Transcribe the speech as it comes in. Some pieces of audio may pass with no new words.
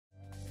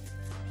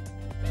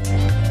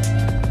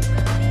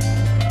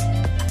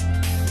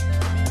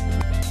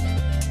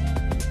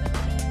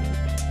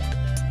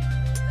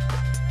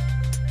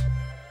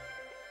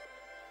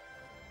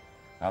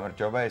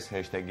გამარჯობა, ეს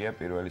ჰეშთეგია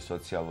პირველი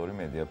სოციალური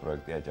მედია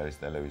პროექტი აჭარის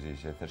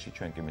ტელევიზიის ეთერში.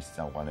 ჩვენ კი მისი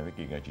წამყვანები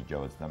გიგაჯი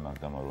ჯავაძე და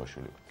მაგდა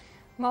მარლაშვილი.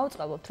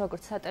 Მაუწყებთ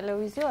როგორც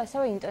სატელევიზიო,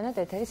 ასევე ინტერნეტ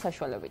ეთერის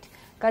საშუალებით.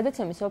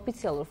 გადაცემის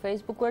ოფიციალურ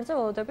Facebook გვერდზე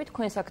ველოდებით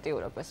თქვენს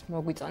აქტიურობას.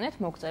 მოგვიწონეთ,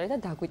 მოგწერეთ და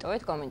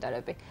დაგვიტოვეთ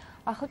კომენტარები.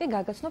 ახლა კი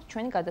გაგაცნობთ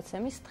ჩვენი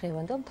გადაცემის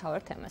დღევანდელ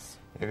მთავარ თემას.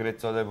 ეგრეთ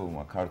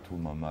წოდებულმა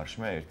ქართულმა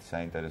მარშმა ერთი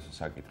საინტერესო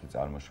საკითხი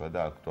წარმოშვა და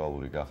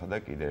აქტუალური გახადა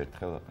კიდევ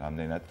ერთხელ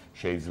რამდენად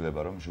შეიძლება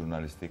რომ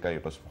ჟურნალისტიკა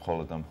იყოს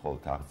მხოლოდ და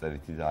მხოლოდ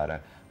აღწერითი და არა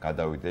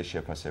გადავიდეს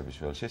შეფასების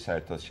ველში,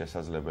 საერთოდ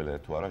შესაძლებელია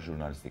თუ არა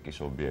ჟურნალისტიკის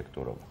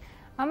ობიექტურობა.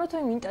 Ამა თუ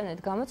იმ ინტერნეტ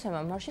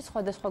გამოცემამ მარში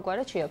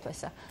სხვადასხვაგვარად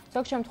შეაფასა.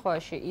 ზოგ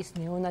შემთხვევაში ის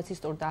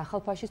ნეონაცისტურ და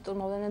ახალფაშისტურ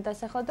მოვლენად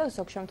დასახელა და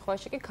ზოგ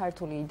შემთხვევაში კი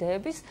ქართული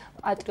იდეების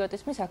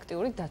პატრიოტიზმის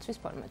აქტიური დაცვის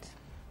ფორმატი.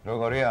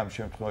 Როგორია ამ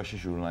შემთხვევაში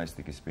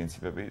ჟურნალისტიკის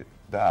პრინციპები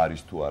და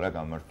არის თუ არა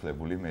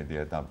გამართლებული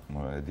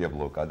მედია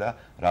ბლოკადა,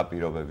 რა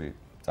პირობები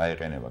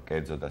წაიყენება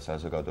კერძო და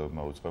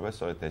საზოგადოებრივმა უწყებას,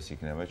 სწორედ ეს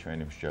იქნება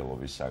ჩვენი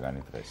მსჯელობის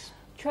საგანი დღეს.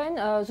 ჩვენ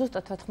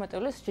ზუსტად 14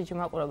 ივლისს ჯიჯი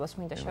მაყურებელს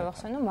მინდა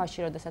შევახსენო,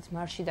 მაშინ როდესაც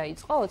მარში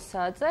დაიწყო 20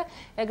 საათზე,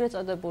 ეგრეთ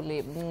წოდებული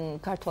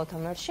ქართველთა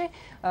მარში,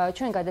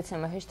 ჩვენ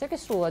გადაცემა ჰეშთეგი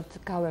სრულად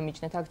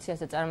გავემიჯნეთ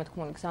აქციაზე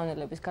წარმეთქმული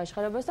გზავნილების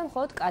გაჟღერებას და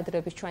მხოლოდ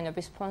კადრების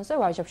ჩვენების ფონზე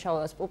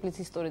ვაჟა-ფშაველას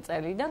პუბლიცისტური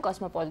წერილიდან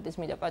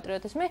კოსმოპოლიტიზმი და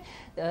პატრიოტიზმი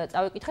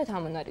წავიკითხეთ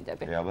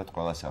ამონარიდები. ალბათ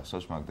ყველას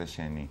ახსოვს მაგდა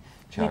შენი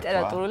ჩართვა,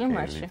 ლიტერატურული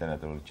მარში.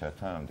 ლიტერატურული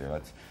ჩართვა,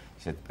 ნამდვილად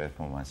ისეთ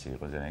პერფორმანსი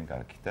იყო ძალიან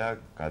კარგი და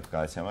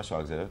გადაცემას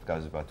ვაგზავნებთ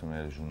გაზეთ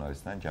ბათუმელის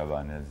ჟურნალისტთან ჯაბა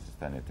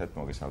ანანიძესთან ერთად.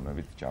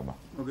 მოგესალმებით ჯაბა.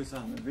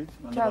 მოგესალმებით.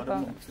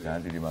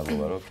 ძალიან დიდი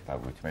მადლობა რომ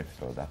დაგვითმეთ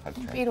რომ დახართ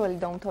ჩვენ. პირველი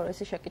და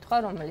უმთავრესი შეკითხვა,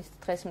 რომელიც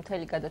დღეს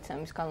მთელი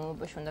გადაცემის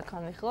განმავლობაში უნდა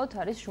განვიხილოთ,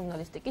 არის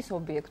ჟურნალისტიკის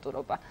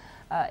ობიექტურობა.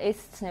 ეს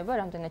ცნება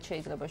რამდენად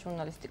შეიძლება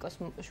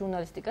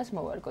ჟურნალისტიკას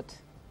მოვარგოთ.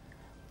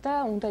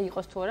 და უნდა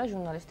იყოს თუ არა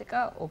ჟურნალისტიკა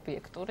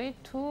ობიექტური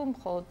თუ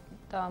მხოლოდ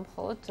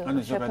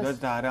ანუ ზოგადად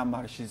და არა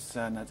მარშის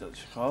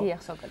ნაწილში, ხო?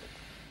 დიახ, ზოგადად.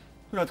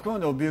 რა თქმა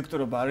უნდა,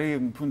 ობიექტურობა არის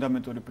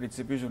ფუნდამენტური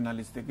პრინციპი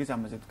ჟურნალისტიკის,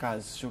 ამაზე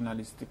დგას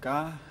ჟურნალისტიკა,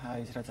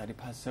 ის რაც არის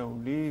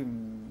ფასეული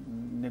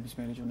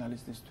ნებისმიერი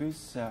ჟურნალისტისთვის,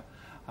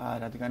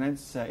 რადგანაც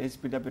ეს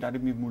პირდაპირ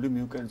არის მიმული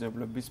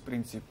მიუკერძებლობის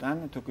პრინციპთან,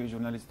 თუ კი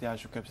ჟურნალისტი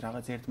აშუქებს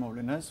რაღაც ერთ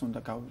მოვლენას, უნდა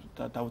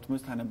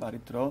დაუთმოს თანაბარი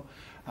დრო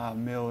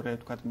მეორე,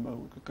 თქვათ,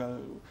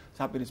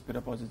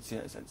 საპირისპირო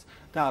პოზიციასაც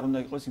და არ უნდა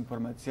იყოს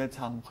ინფორმაცია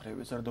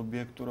ცალმხრივი, სწორედ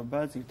ობიექტურობა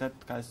ზირთად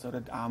დგას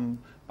სწორედ ამ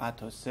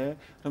პათოსზე,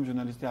 რომ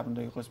ჟურნალისტი არ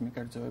უნდა იყოს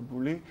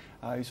მიკერძოებული,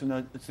 ის უნდა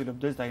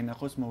ცდილობდეს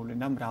დაინახოს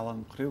მოვლენა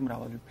მრავალმხრივ,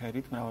 მრავალი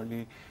ფერით, მრავალი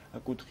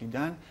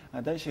კუთხიდან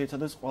და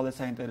შეეცადოს ყველა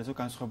საინტერესო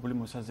განსხვავებული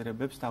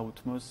მოსაზრებებს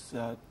დაუთმოს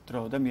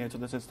დრო და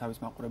მიეწოდოს ეს თავის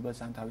მაყურებელს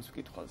ან თავის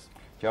მკითხველს.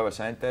 ჯაბა,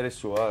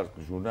 საინტერესოა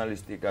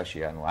ჟურნალისტიკაში,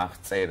 ანუ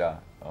აღწერა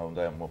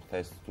უნდა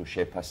მოხდეს თუ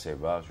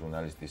შეფასება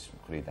ჟურნალისტის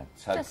მხრიდან.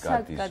 სად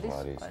გადის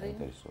არის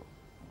საინტერესო.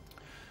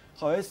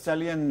 ხო, ეს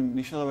ძალიან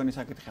მნიშვნელოვანი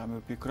საკითხია, მე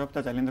ვფიქრობ და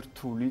ძალიან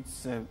რთულიც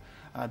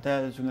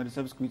და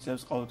ჟურნალისტებს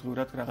გვიწევს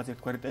ყოველდღიურად რაღაც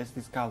ერთგვარი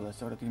ტესტის გავლა,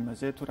 სწორედ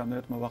იმაზე, თუ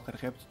რამდენად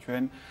მოვახერხებთ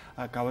ჩვენ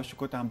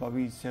გავაშუქოთ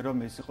ამბავი ისე, რომ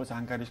ეს იყოს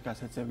ანგარიშ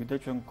გასაწევი და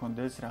ჩვენ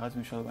გქონდეს რაღაც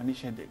მნიშვნელოვანი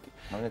შედეგი.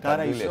 და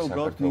არა ისე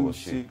უბრალოდ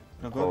ნიუსი,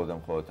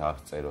 მხოლოდ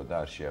აღწერო და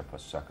არ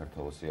შეაფასო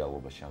საქართველოს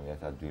რეალობაში,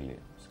 ამით ადვილია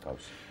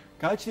მსგავსი.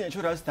 გააჩნია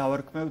ჩვენ რაც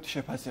დავარქმევთ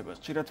შეფასებას.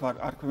 ხშირად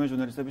არქმევენ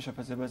ჟურნალისტები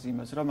შეფასებას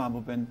იმას, რომ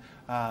ამბობენ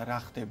რა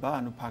ხდება,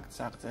 ანუ ფაქტს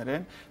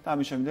აღწერენ და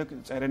ამის შემდეგ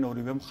წერენ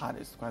ორივე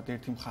მხარეს. თქვათ,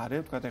 ერთი მხარე,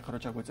 თქვათ, ეხლა რო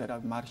ჩაგვეწერა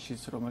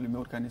მარშის რომელიმე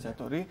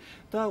ორგანიზატორი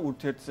და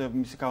ურთიერთ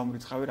მისი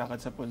გამომრიცხავი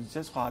რაღაცა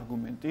პოზიცია, სხვა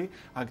არგუმენტი,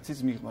 აქციის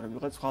მიღმა,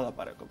 ვიღაც სხვა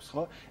ლაპარაკობს,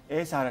 ხო?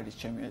 ეს არ არის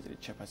ჩემი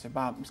აზრით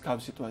შეფასება.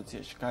 მსგავს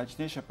სიტუაციაში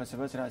გააჩნია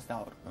შეფასებას რაც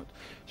დავარქმევთ.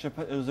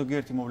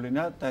 ზოგიერთი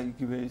მოვლენა და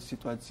იგივე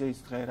სიტუაცია ის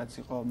დღე რაც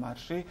იყო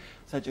მარში,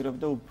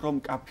 საჭიროებდა უფრო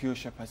მკაფიო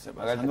შეფასებას.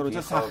 ანუ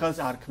როცა სახელს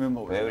არქმევ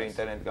მოვლენას. ბევრი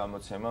ინტერნეტ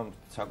გამოცემამ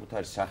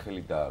საკუთარი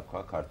სახელი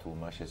დაარქვა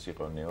ქართულმა, ეს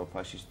იყო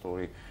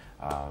ნეოფაშისტური,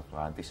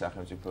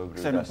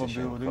 ანტისახელმწიფოებრივი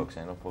და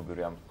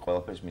ქსენოფობიური, ამ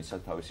ყველაფერს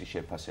მისცათ თავისი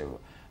შეფასება.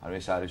 ანუ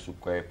ეს არის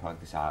უკვე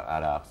ფაქტის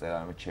არა აღწერა,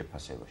 არამედ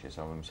შეფასება.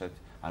 შესაბამისად,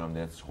 ანუ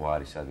რამდენად სხვა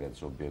არის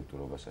ადგილი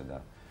ობიექტურობასა და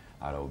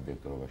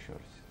არაობიექტურობას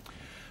შორის.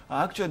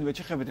 აქ ჩვენ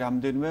ვეჩეხებით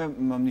რამდენიმე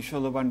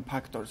მნიშვნელოვან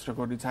ფაქტორს,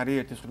 როგორც არის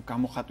ერთის მხრივ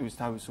გამოხატვის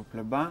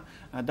თავისუფლება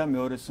და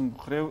მეორეს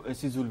მხრივ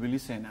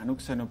სიძულვილის ენა, ანუ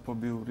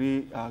ქსენოფობიური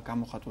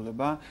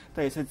გამოხატულება და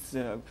ესეც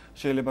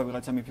შეიძლება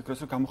ვიღაცა მიფიქროს,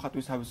 რომ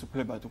გამოხატვის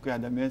თავისუფლება თუ კი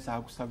ადამიანს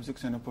აქვს თავისი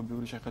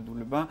ქსენოფობიური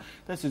შეხედულება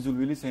და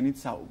სიძულვილის ენით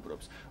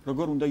საუბრობს.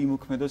 როგორ უნდა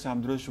იმოქმედოს ამ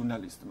დროს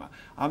ჟურნალისტმა?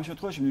 ამ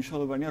შემთხვევაში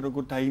მნიშვნელოვანია,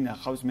 როგორ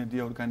დაინახავს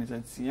მედია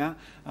ორგანიზაცია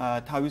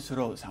თავის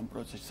როლს ამ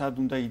პროცესში, სად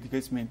უნდა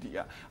იდგეს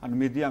მედია. ანუ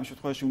მედია ამ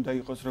შემთხვევაში უნდა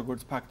იყოს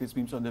როგორც ფაქტის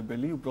მიმწოდებელი,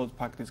 უბრალოდ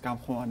ფაქტის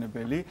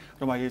გამხმოვანებელი,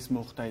 რომ აი ეს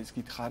მოხდა, ეს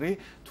გითხარი,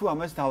 თუ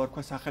ამას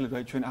დავარქვა სახელი, რომ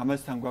აი ჩვენ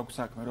ამასთან გვაქვს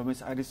საქმე, რომ ეს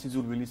არის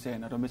სიძულვილის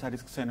ენა, რომ ეს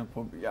არის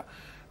ქსენოფობია.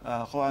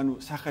 ხო, ანუ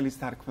სახელის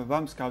დარქმევა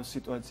მსგავს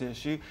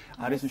სიტუაციაში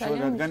არის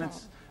მნიშვნელოვანი, რადგანაც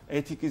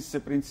ეთიკის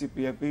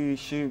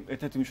პრინციპებში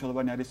ერთ-ერთი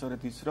მნიშვნელოვანი არის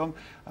სწორედ ის, რომ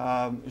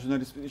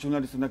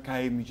ჟურნალისტი უნდა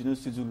გაიმიჯნოს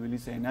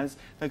სიძულვილის ენას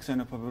და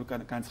ქსენოფობიურ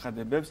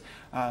განცხადებებს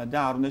და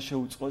არ უნდა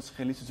შეუწყოს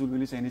ხელი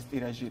სიძულვილის ენის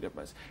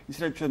ტირაჟირებას.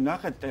 ისრად ჩვენ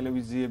ნახეთ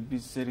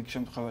ტელევიზიების რიგ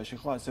შემთხვევაში,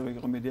 ხო, ასევე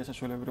იყო მედია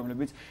საშუალებები,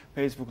 რომლებიც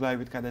Facebook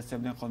Live-ით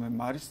გადასცემდნენ ხოლმე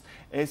მარშს.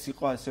 ეს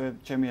იყო ასევე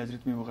ჩემი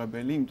აზრით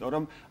მიუღებელი, იმიტომ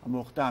რომ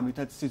მოხდა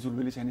ამითაც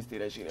სიძულვილის ენის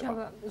ტირაჟირება.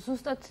 ჯაბა,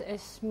 ზუსტად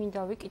ეს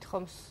მინდა ვიკითხო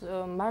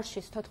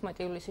მარშის 14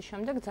 ივლისის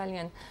შემდეგ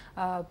ძალიან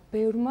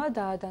ბევრმა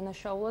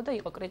დაადანაშაულა და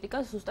იყო კრიტიკა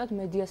ზუსტად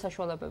მედია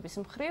საშუალებების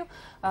მხრივ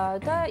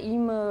და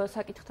იმ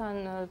საკითხთან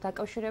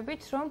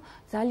დაკავშირებით, რომ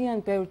ძალიან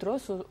ბევრ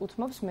დროს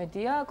უთმობს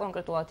მედია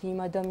კონკრეტულად იმ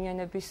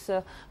ადამიანების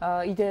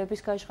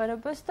იდეების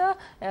გაჟღერებას და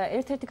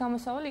ერთ-ერთი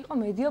გამოსავალი იყო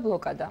მედია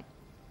ბლოკადა.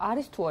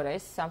 არის თუ არა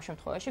ეს ამ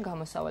შემთხვევაში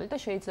გამოსავალი და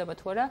შეიძლება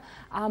თუ არა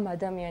ამ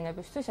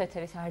ადამიანებისთვის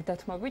ეთერის არ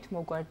დათმობით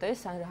მოგვარდეს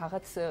ან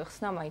რაღაც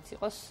ხსნა მაინც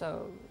იყოს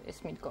ეს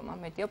მიდგომა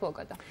მედია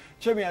ბლოკადა.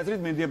 ჩემი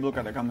აზრით მედია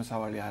ბლოკადა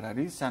გამოსავალი არ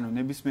არის, ანუ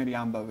ნებისმიერი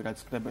ამბავი რაც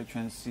ხდება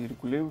ჩვენს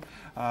ირგვლივ,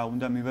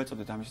 უნდა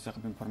მივაწოდოთ ამის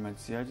შესახებ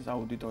ინფორმაციას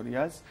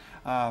აუდიტორიას,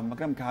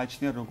 მაგრამ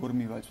გააჩნია როგორ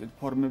მივაწვით.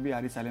 ფორმები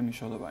არის ძალიან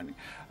მნიშვნელოვანი.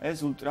 ეს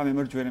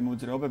ულტრამემარჯვენე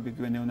მოძრაობები,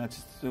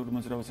 ნეონაცისტურ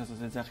მოძრაობასაც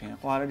ეძახიან.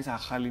 ხო, არ არის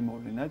ახალი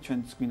მოვლენა,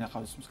 ჩვენც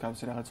გვინახავს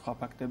მსგავსი რაღაც სხვა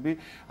ფაქტები.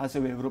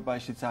 ასევე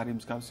ევროპაშიც არის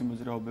მსგავსი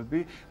მოძრაობები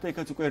და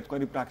იქაც უკვე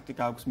ერთგვარი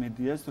პრაქტიკა აქვს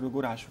მედიას,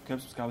 როგორ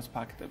აშუქებს მსგავს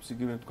ფაქტებს.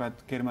 იგივე ვთქვათ,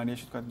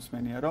 გერმანიაში ვთქვათ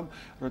მსმენია, რომ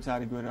როცა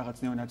არის რაღაც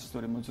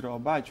ნეონაცისტური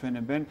მოძრაობა,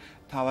 აჩვენებენ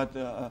თავად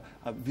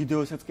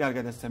ვიდეოსაც კი არ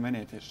გადასცემენ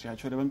ეთერში,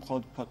 აჩვენებენ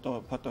მხოლოდ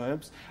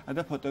ფოტოებს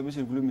და ფოტოების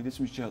ირგვლივ მიდის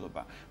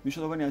მსჯელობა.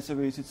 მნიშვნელოვანი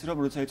ასევე ისიც, რომ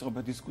როცა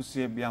იწყება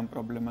დისკუსიები ამ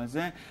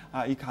პრობლემაზე,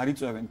 იქ არ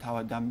იწვევენ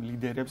თავად ამ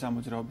ლიდერებს, ამ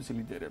მოძრაობის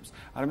ლიდერებს,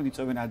 არამედ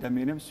იწვევენ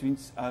ადამიანებს,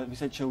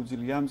 ვისაც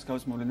შეუძლია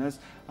მსგავს მოვლენას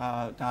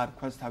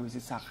დაარქვას თავისი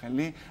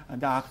სახელი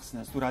და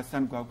ახსნას თუ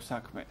რასთან გვაქვს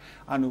საქმე.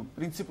 ანუ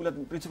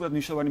პრინციპულად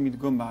მნიშვნელოვანი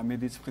მიდგომაა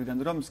მედიის მხრიდან,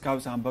 რომ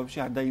მსგავს ამბავში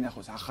არ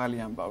დაინახოს ახალი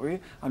ამბავი,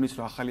 ანუ ის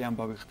რომ ახალი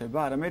ამბავი ხდება,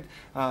 არამედ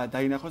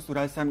დაინახოს თუ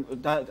რასთან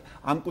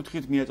ამ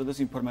კუთხით მიაწოდოს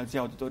ინფორმაცია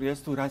აუდიტორიას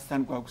თუ რასთან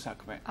გვაქვს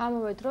საქმე.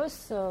 ამავე დროს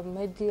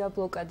მედია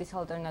ბლოკადის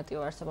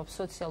ალტერნატივა არსებობს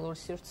სოციალური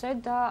სივრცე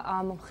და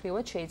ამ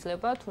მხრივად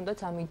შეიძლება თუნდაც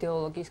ამ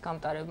იდეოლოგიის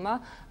გამტარებმა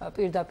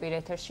პირდაპირ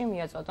ეთერში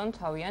მიაწოდონ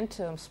თავიანთ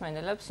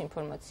მსმენელებს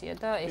ინფორმაცია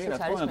და ესეც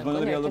არის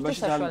მეგონი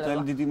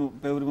ძალიან დიდი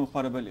ბევრი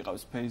მომხმარებელი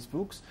ყავს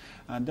Facebook-ს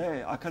და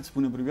აქაც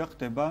ბუნებრივია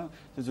ხდება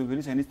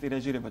სიძულვილის ენის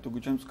ტირაჟირება. თუ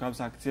გვიჩვენებს მსგავს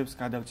აქციებს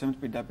გადავცემთ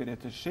პირდაპირ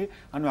ეთერში,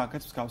 ანუ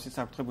აქაც მსგავსი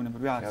საფრთხე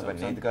ბუნებრივია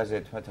არსებობს.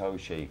 ინტგაზეთმა თავი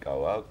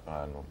შეიკავა,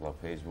 ანუ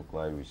Facebook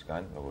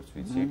Live-ისგან, როგორც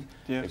ვიცით,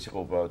 ეს იყო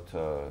უბრალოდ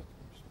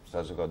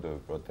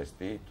საზოგადოებრივი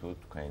პროტესტი თუ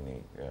თქვენი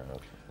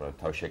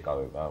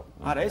თავშეკავება.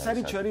 არა, ეს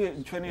არის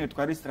ჩვენი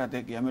ერთგვარი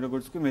სტრატეგია. მე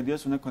როგორც ვთქვი,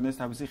 მედიას უნდა ქონდეს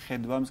თავისი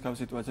ხედვა მსგავს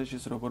სიტუაციაში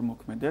ის როგორ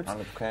მოქმედებს.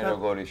 ანუ თქვენ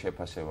როგორი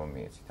შეფასება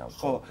მიეცით ამ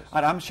პროტესტს? ხო,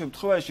 არა, ამ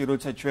შემთხვევაში,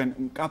 როცა ჩვენ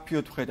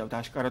კაფიოდ ვხედავთ,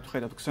 აშკარად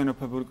ვხედავთ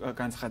ქსენოფობიურ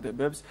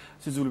განცხადებებს,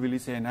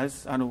 სიძულვილის ენას,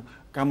 ანუ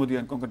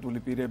გამოდიან კონკრეტული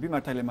პირები,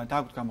 მართალია მათ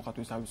აქვთ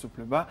გამოხატვის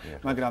თავისუფლება,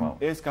 მაგრამ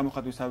ეს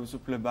გამოხატვის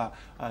თავისუფლება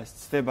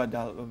სცდება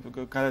და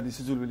გადადის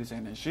სიძულვილის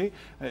ენაში.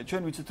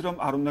 ჩვენ ვიცით, რომ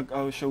არ უნდა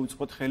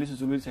შეუწყოთ ხელი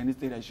სიძულვილის ენის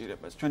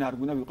ტირაჟირებას. ჩვენ არ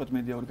გვინდა ვიყოთ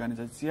მედია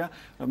ორგანიზაცია,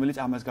 რომელიც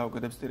ამას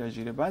გაუგებებს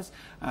ტირაჟირებას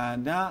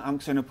და ამ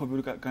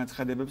ქსენოფობიურ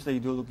განცხადებებს და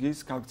იდეოლოგიის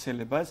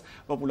გავრცელებას,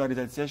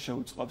 პოპულარიზაციას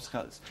შეუწყობს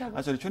ხელს.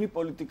 ასე რომ ჩვენი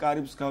პოლიტიკა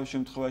არის მსგავს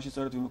შემთხვევაში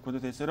სწორედ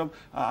ვიმოქმედოთ ესე, რომ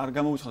არ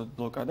გამოვიწყოთ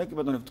ბლოკადა. კი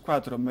ბატონო,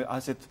 ვთქვათ, რომ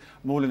ასეთ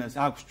მოვლენას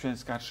აქვს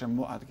ჩვენს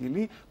გარშემო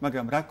ადგილი,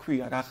 მაგრამ რა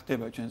ქვია, რა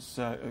ხდება ჩვენს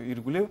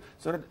ირგვლივ,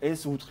 სწორედ ეს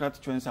უთხრათ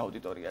ჩვენს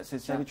აუდიტორიას.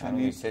 ეს არის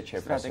ჩვენი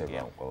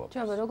სტრატეგია.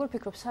 ჯაბა, როგორ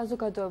ფიქრობ,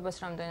 საზოგადოებას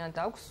რამდენად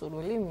აქვს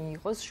სურვილი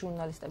მიიღოს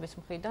ჟურნალისტების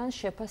მხრიდან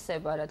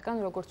შეფასება, რადგან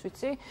როგორც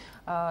ვიცი,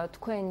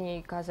 თქვენი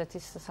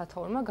გაზეთის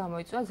სათაურმა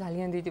გამოიწვია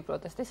ძალიან დიდი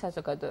პროტესტი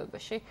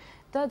საზოგადოებაში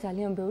და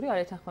ძალიან ბევრი არ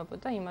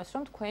ეთანხმებოდა იმას,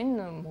 რომ თქვენ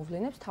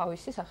მოვლენებს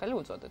თავისი სახელი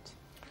უწოდოთ.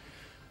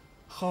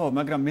 ხო,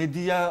 მაგრამ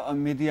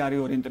მედია არის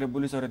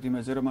ორიენტირებული სწორედ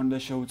იმაზე, რომ უნდა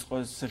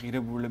შეუწყოს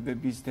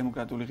ღირებულებების,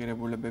 დემოკრატიული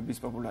ღირებულებების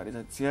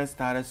პოპულარიზაციას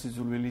და არა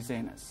სიძულვილის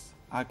ენას.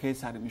 აქ ეს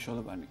არის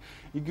მნიშვნელოვანი.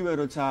 იგივე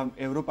როცა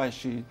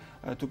ევროპაში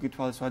თუ კი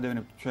თვალს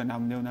ვადევნებთ ჩვენ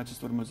ამ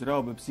ნეონაცისტურ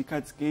მოძრაობებს,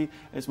 იქაც კი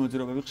ეს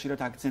მოძრაობები ხშირად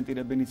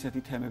აქცენტირებენ ისეთი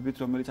თემებით,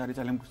 რომელიც არის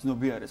ძალიან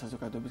გრძნობიარე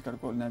საზოგადოების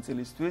გარკვეული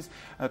ნაწილისთვის,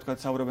 თქვათ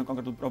საუბრობენ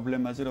კონკრეტულ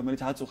პრობლემაზე,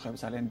 რომელიც აწუხებს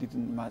ძალიან დიდ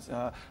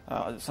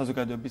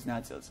საზოგადოების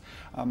ნაწილს.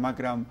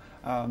 მაგრამ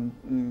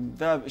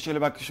და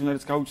შეიძლება აქ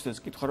შეგნარიც გაუჩნდეს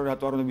კითხვა, რომ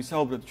რატო არ უნდა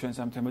ვისაუბროთ ჩვენს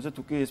ამ თემაზე,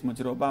 თუ კი ეს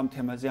მოძრაობა ამ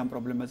თემაზე, ამ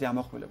პრობლემაზე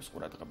ამახვილებს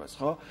ყურადღებას,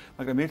 ხო?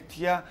 მაგრამ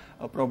ერთია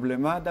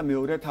პრობლემა და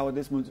მეორეა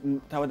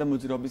თავად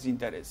მოძრაობის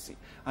ინტერესი.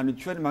 ანუ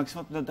ჩვენ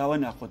მაქსიმალურად უნდა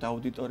დავანახოთ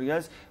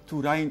აუდიტორიას თუ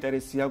რა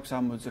ინტერესი აქვს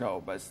ამ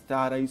მოძრაობას და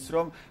არა ის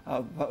რომ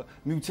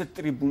მივცეთ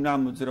ტრიბუნა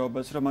ამ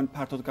მოძრაობას რომ მან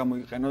ფართოდ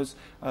გამოიყენოს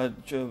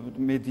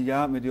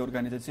მედია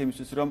ორგანიზაცია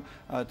იმისთვის რომ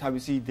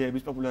თავისი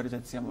იდეების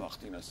პოპულარიზაცია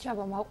მოახდინოს.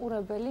 ჯაბა,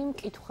 მაყურებელი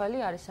მკითხველი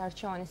არის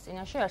არჩევანის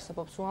წინაშე,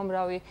 არსებობს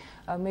უამრავი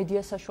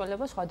მედია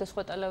საშუალება,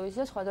 სხვადასხვა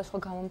ტელევიზია, სხვადასხვა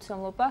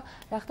გამომცემლობა.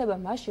 რა ხდება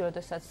მაშინ,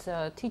 როდესაც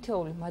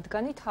თითოეული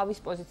მათგანი თავის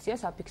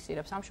პოზიციას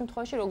აფიქსირებს? ამ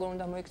შემთხვევაში როგორ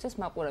უნდა მოიქცეს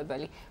მაყურებელი?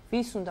 მოსაზრებელი.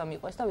 ვის უნდა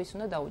მიყვეს და ვის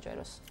უნდა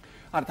დაუჯეროს?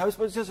 არა, თავის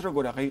პოზიციას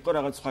როგორ აღა იყო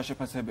რაღაც სხვა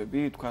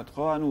შეფასებები, თქვათ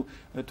ხო? ანუ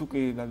თუ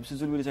კი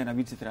სეზულვილი ენა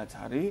ვიცით რაც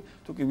არის,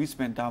 თუ კი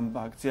ვისმენთ ამ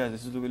აქციაზე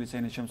სეზულვილი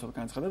ენის შემცველ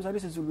განცხადებს,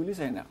 არის სეზულვილი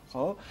ენა,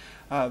 ხო?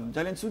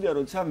 ძალიან ცუდია,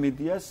 როცა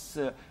მედიას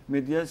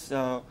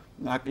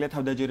აკლია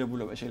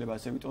თავდაჯერებულობა, შეიძლება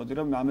ასე ვიტყოდი,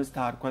 რომ ამას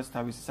დაარქვას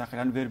თავისი სახე,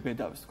 ან ვერ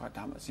ბედავს თქვათ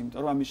ამას, იმიტომ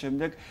რომ ამის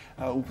შემდეგ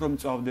უფრო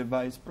მწვავდება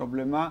ეს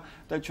პრობლემა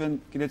და ჩვენ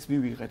კიდეც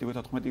მივიღეთ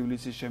 14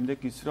 ივლისის შემდეგ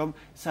ის რომ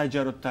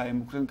საჯაროდ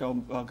დაემუქრენ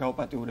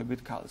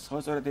გაუპატიურებით ქალს,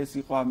 ხო? სწორედ ეს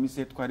იყო ამის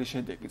ერთგვარი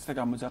შედეგიც და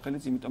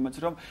გამოძახილიც, იმიტომაც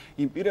რომ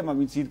იმ პირებმა,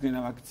 ვინც იდგნენ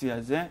ამ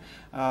აქციაზე,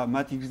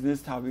 მათ იგრძნეს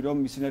თავი, რომ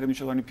ისინი არიან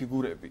მნიშვნელოვანი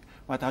ფიგურები,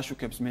 მათ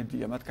აშუქებს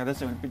მედია, მათ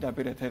გადასცემენ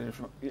პირდაპირ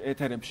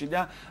ეთერებში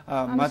და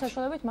ამის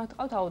საშუალებით მათ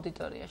ყავთ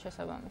აუდიტორია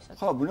შესაბამისად.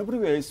 ხო,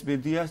 ბუნებრივია ეს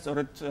მედია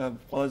სწორედ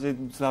ყველაზე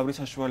მძლავრი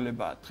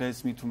საშუალებაა დღეს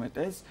მით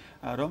უმეტეს,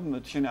 რომ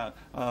შენ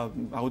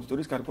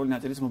აუდიტორიის გარკვეული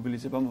ნაწილის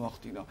მობილიზება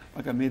მოახდინო.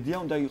 მაგრამ მედია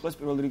უნდა იყოს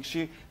პირველ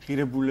რიგში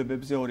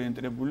ღირებულებებზე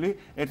ორიენტირებული.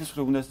 ერთის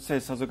მხრივ უნდა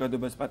წეს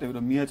საზოგადოებას პატივი,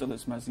 რომ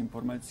მიაწოდოს მას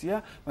ინფორმაცია,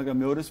 მაგრამ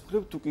მეორეს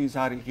მხრივ თუ კი ის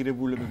არის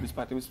ღირებულებების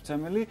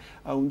პატივისმცემელი,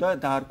 უნდა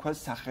დაარქვას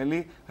სახელი,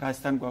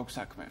 რასთან გვაქვს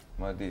საქმე.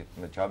 მოდი,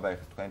 ჯაბა,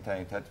 ეხლა თქვენთან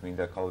ერთად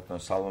მინდა ქალბატონ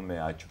სალომე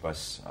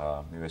აჩბას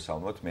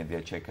მივესალმოთ, მედია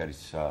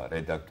ჩეკერის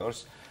რედაქტორს,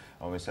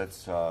 რომელსაც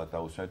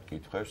დაუსვენთ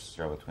კითხვებს,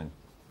 ჯაბა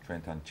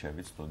ჩვენთან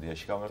ჩებით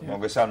სტუდიაში.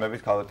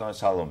 მოგესალმებით ქალბატონ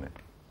სალომე.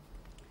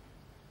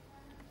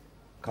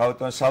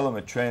 ქალბატონ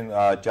სალომე, ჩვენ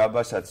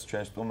ჯაბასაც,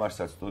 ჩვენ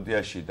სტუმარსაც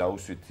სტუდიაში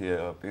დაუსვით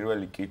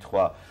პირველი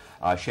კითხვა,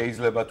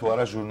 შეიძლება თუ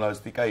არა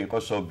ჟურნალისტიკა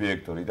იყოს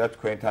ობიექტური და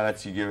თქვენთანაც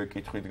იგივე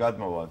კითხვით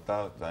გადმოვართ და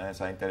ძალიან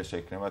საინტერესო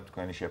იქნება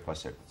თქვენი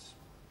შეფასებაც.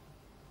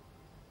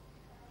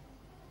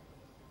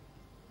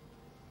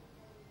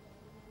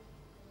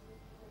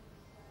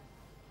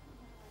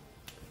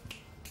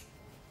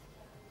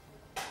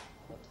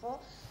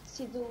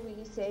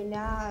 სიძულვილის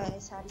ენა,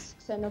 ეს არის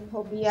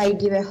ქსენოფობია,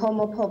 იგივე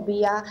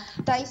ჰომოფობია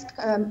და ის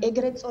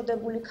ეგრეთ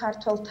წოდებული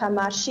ქართველთა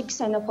მარში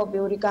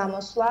ქსენოფობიური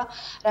გამოსვლა,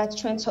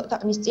 რაც ჩვენ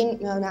ცოტა ხნის წინ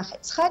ნახეთ.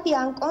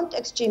 ცხადია ამ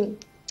კონტექსტში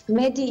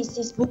მედიის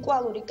ის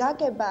ბუკვალური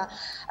გაგება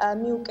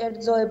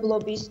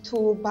მიუკერძოებლობის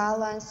თუ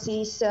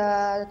ბალანსის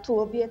თუ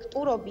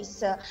ობიექტურობის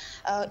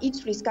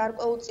იცვლის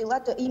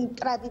გარკვეულწილად იმ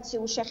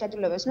ტრადიციულ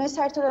შეხედულებებს. მე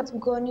საერთოდაც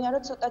მგონია,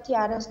 რომ ცოტათი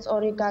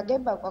არასწორი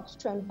გაგება გვაქვს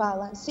ჩვენ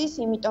ბალანსის,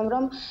 იმიტომ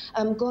რომ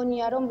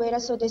მგონია, რომ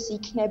ვერასოდეს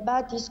იქნება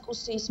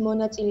დისკუსიის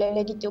მონაწილე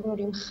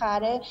ლეგიტიმური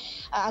მხარე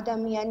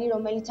ადამიანი,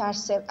 რომელიც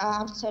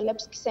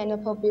ავრცელებს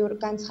ქსენოფობიურ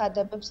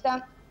განცხადებებს და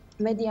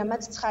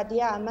მედიამაც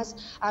ცხადია ამას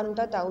არ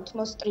უნდა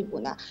დაუთმოს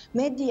ტრიბუნა.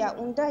 მედია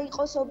უნდა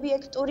იყოს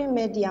ობიექტური,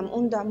 მედიამ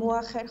უნდა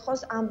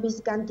მოახერხოს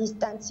ამბისგან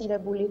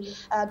დისტანცირებული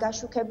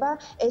გაშუქება.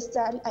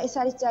 ეს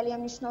არის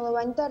ძალიან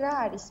მნიშვნელოვანი და რა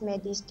არის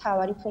მედიის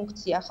მთავარი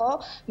ფუნქცია, ხო?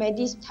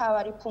 მედიის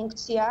მთავარი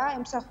ფუნქციაა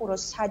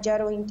ემსახუროს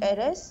საჯარო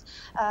ინტერესს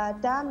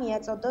და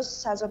მიაწოდოს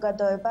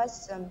საზოგადოებას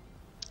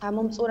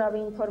მომწურავი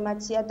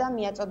ინფორმაცია და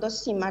მიაწოდოს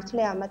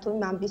სიმართლე ამა თუ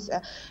იმ ამბის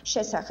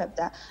შესახებ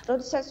და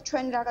როდესაც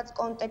ჩვენ რაღაც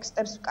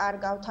კონტექსტებს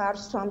ვკარგავთ, არ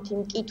ვსვამთ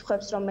იმ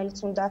კითხვებს, რომელიც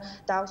უნდა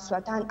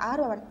დავსვათ, ან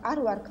არ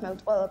ვარქმევთ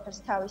ყველაფერს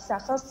თავის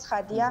სახელს,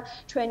 ცხადია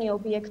ჩვენი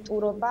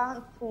ობიექტურობა,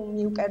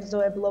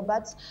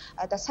 მიუკერძოებლობაც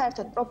და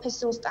საერთოდ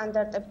პროფესიულ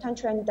სტანდარტებთან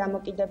ჩვენი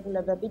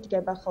დამოკიდებულებები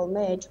დგება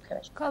ხოლმე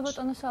ეჭვქვეშ.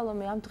 ქალბატონო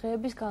სალომე, ამ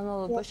დღეების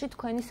განმავლობაში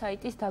თქვენი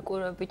საიტის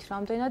დაკვირვებით,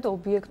 რამდენად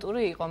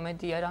ობიექტური იყო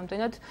მედია,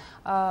 რამდენად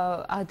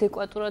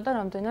ადეკვატურად და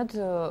რამდენად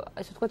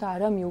ესე ვთქვათ,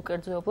 არა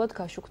მიუკერძოებლად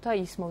გაშუქდა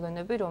ის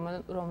მოვლენები,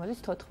 რომელიც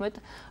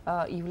 14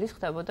 ივლისს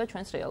ხდებოდა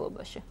ჩვენს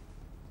რეალობაში.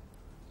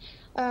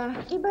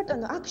 კი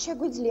ბატონო, აქ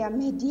შეგვიძლია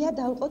მედია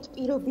დავყოთ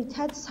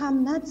პირობითად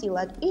სამ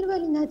ნაწილად.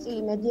 პირველი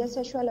ნაწილი მედია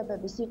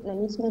საშუალებების იყვნენ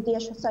ის მედია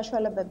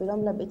საშუალებები,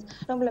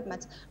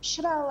 რომლებმაც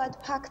მშრალად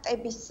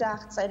ფაქტების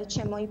აღწერით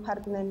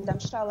შემოიფარგნენ და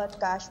მშრალად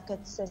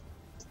გააშუქეთ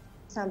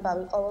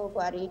სამბავი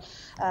ყოველგვარი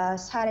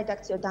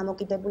სარედაქციო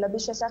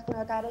დამოკიდებულების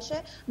შესახებ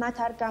გარეშე, მათ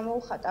არ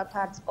გამოუხატავთ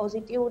არც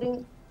პოზიტიური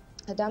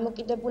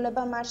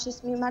დამოკიდებულება მარშის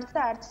მიმართ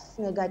და არც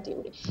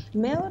ნეგატიური.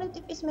 მეორე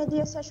ტიპის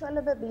მედია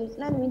საშუალებები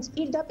იყვნენ, ვინც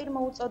პირდაპირ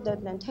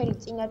მოუწოდებდნენ მთელი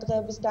წინა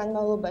დღეების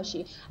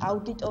განმავლობაში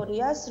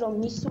აუდიტორიას, რომ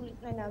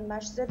მისულიყვნენ ამ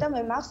მარშზე და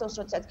მე მახსოვს,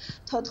 როდესაც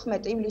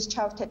 14 ივლისს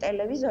ჩავთე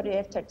ტელევიზორი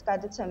ერთ-ერთ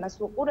გადაცემას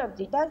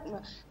ვუყურებდი და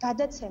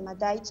გადაცემა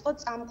დაიწყო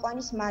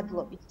წამყვანის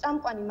მადლობით.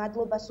 წამყვანი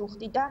მადლობას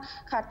უხდიდა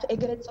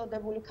ეგრეთ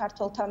წოდებული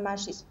ქართველთა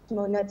მარშის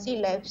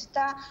მონაწილეებს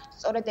და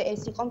სწორედ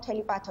ეს იყო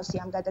მთელი პათოსი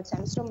ამ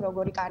გადაცემის, რომ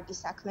როგორი კარგი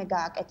საქმე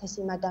გააკეთეს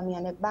იმ ადამიანებმა,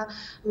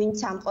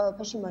 ვინც ამ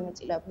ყველაფერში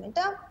მონაწილეობდნენ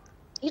და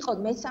იყო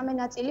მესამე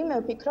ნაწილი, მე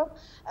ვფიქრობ,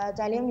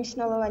 ძალიან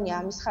მნიშვნელოვანია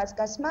ამის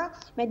ხაზგასმა,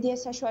 მედია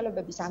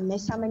საშუალებების ამ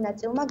მესამე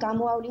ნაწილმა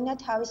გამოავლინა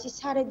თავისი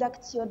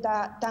სარედაქციო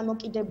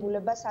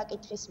დამოკიდებულება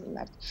საკითხის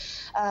მიმართ.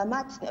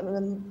 მათ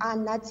ან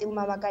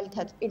ნაწილმა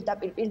მაგალითად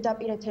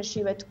პირდაპირ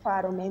ეთერშივე თქვა,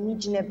 რომ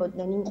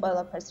ემიჯნებოდნენ იმ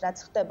ყველაფერს, რაც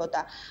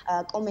ხდებოდა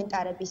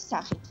კომენტარების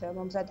სახით,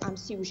 მომზად ამ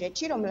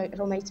სიუჟეტში,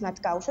 რომელიც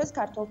მათ გაუშვეს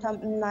ქართველთა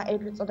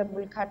ეგრეთ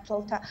წოდებული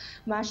ქართველთა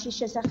მარშის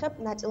შესახებ,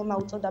 ნაწილმა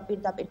უწოდა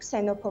პირდაპირ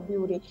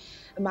ქსენოფობიური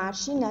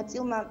მარში,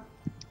 ნაწილმა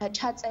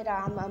ჩაწერა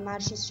ამ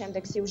მარშის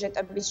შემდეგ,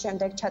 სიუჟეტების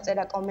შემდეგ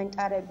ჩაწერა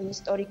კომენტარები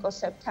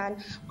ისტორიკოსებთან,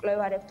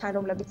 მკვლევარებთან,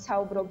 რომლებიც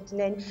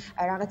საუბრობდნენ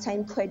რაღაცა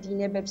იმ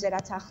ქვედინებებზე,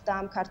 რაც ახდა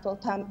ამ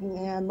ქართველთა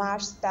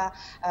მარშს და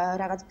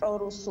რაღაც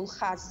პრორუსულ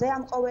ხაზზე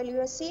ამ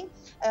ყოველივესი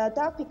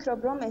და ვფიქრობ,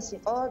 რომ ეს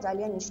იყო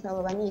ძალიან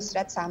მნიშვნელოვანი ის,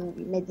 რაც ამ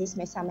მედიის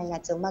მესამე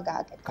ნაწილმა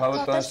გააკეთა.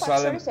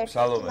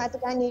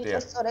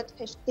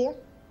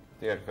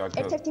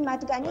 ერთ-ერთი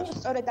მათგანი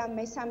სწორედ ამ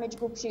მესამე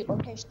ჯგუფში იყო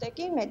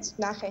ჰეშთეგი, მეც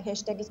ნახე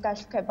ჰეშთეგის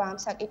გაშუქება ამ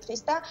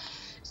საკითხის და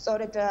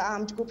სწორედ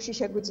ამ ჯგუფში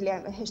შეგვიძლია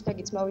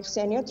ჰეშთეგიც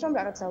მოიხსენიოთ, რომ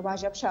რაღაცა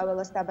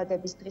ვაჟა-ფშაველას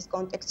დაბადების დღის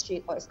კონტექსტში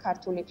იყო ეს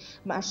ქართული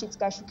მარშიც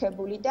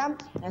გაშუქებული და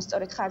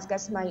სწორედ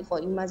ხაზგასმა იყო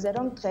იმაზე,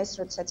 რომ დღეს,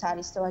 როდესაც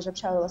არის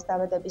ვაჟა-ფშაველას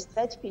დაბადების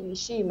დღე,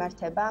 თბილისში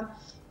იმართება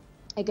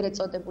ეგრეთ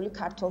წოდებული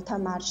ქართველთა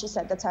მარში,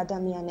 სადაც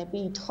ადამიანები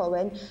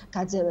ითხოვენ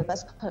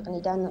გაძევებას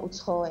ქვეყნიდან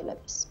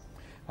უცხოელების.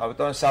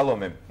 ბატონო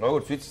სალომე,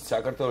 როგორც ვიცით,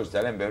 საქართველოში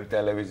ძალიან ბევრი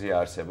ტელევიზია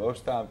არსებობს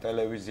და ამ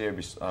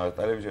ტელევიზიების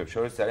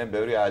შორის ძალიან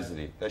ბევრი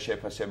აზრი და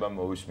შეფასება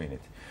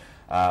მოვისმინეთ.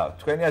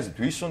 თქვენი აზრით,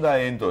 ვის უნდა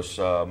ენდოს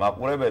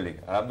მაყურებელი,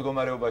 რა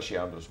მდგომარეობაში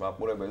ამ დროს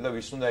მაყურებელი და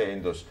ვის უნდა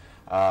ენდოს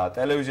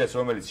ტელევიზიას,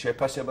 რომელიც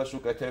შეფასებას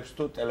უკეთებს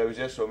თუ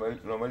ტელევიზიას,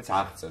 რომელიც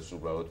აღწევს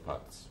უბრალოდ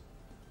ფაქტს?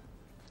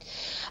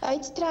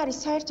 იცით რა არის,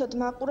 საერთოდ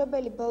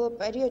მაყურებელი ბოლო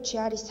პერიოდში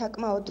არის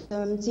საკმაოდ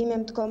მძიმე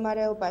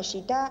მდგომარეობაში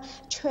და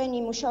ჩვენი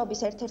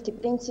მუშაობის ერთ-ერთი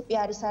პრინციპი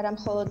არის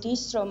არამხოლოდ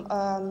ის, რომ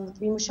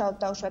ვიმუშაოთ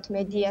დაუშვათ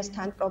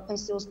მედიასთან,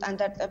 პროფესიულ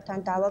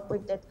სტანდარტებთან,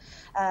 დავაკვირდეთ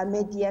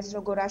მედიას,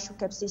 როგორ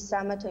აშუქებს ის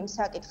ამა თუ იმ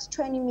საკითხს.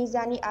 ჩვენი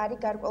მიზანი არის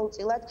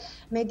გარკვეულწილად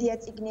მედია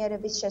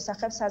წიგნიერების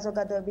შესახებ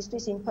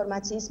საზოგადოებისთვის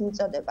ინფორმაციის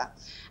მიწოდება.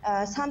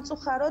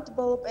 სამწუხაროდ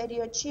ბოლო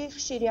პერიოდში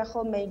ხშირია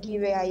ხოლმე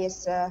იგივე აი ეს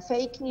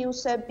fake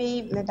news-ები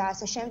და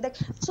ასე შემდეგ.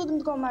 ცუდ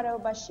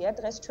მდგომარეობაშია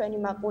დღეს ჩვენი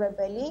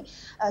მაყურებელი.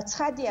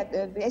 ცხადია,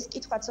 ეს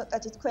კითხვა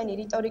ცოტათი თქვენი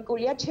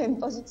რიტორიკულია, ჩემი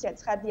პოზიცია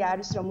ცხადია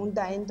არის, რომ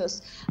უნდა ენდოს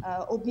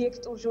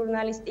ობიექტურ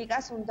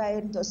ჟურნალისტიკას, უნდა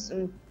ენდოს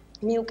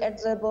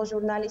მიუკერძებელ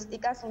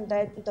ჟურნალისტიკას, უნდა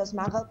ეთნოს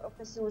მაღალ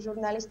პროფესიულ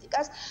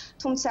ჟურნალისტიკას,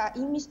 თუმცა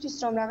იმისთვის,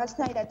 რომ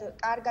რაღაცნაირად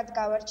კარგად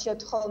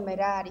გავარჩიოთ ხოლმე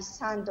რა არის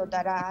სანდო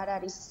და რა არ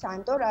არის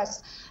სანდო, რას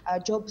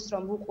ჯობს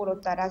რომ ვუყუროთ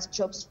და რას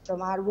ჯობს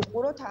რომ არ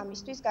ვუყუროთ,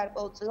 ამისთვის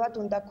გარკვეულწილად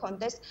უნდა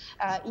გქონდეს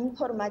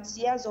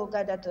ინფორმაცია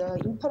ზოგადად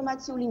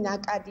ინფორმაციული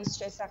ნაკადის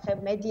შესახებ,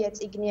 მედია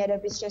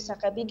წიგნიერების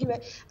შესახებ, იგივე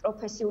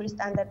პროფესიული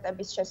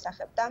სტანდარტების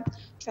შესახებ და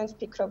ჩვენს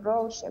ვფიქრობ,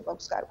 რომ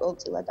შეგვაქვს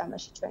გარკვეულწილად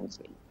ამაში ჩვენი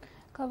წვლილი.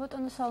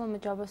 ბატონო სალომე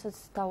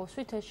ჯაბასაც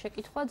დავუსვით ეს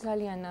შეკითხვა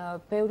ძალიან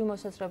ბევრი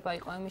მოსაზრება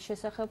იყო იმის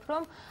შესახებ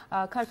რომ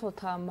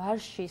ქართულთა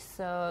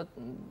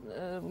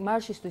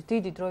მარშისთვის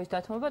დიდი დროის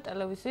დათმობა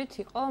ტელევიზიით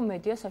იყო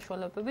მედია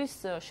საშუალებების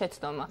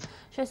შეცდომა.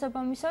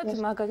 შესაბამისად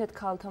მაგალითად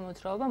ქალთა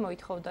მოძრაობა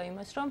მოითხოვდა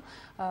იმას რომ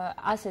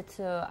ასეთ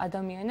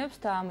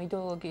ადამიანებს და ამ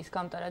იდეოლოგიის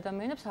გამტარ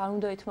ადამიანებს არ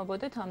უნდა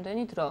ეთმობოდეთ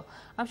ამდენი დრო.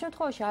 ამ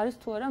შემთხვევაში არის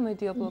თუ არა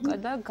მედია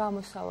ბლოკადა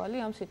გამოსავალი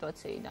ამ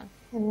სიტუაციიდან?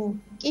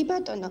 კი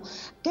ბატონო,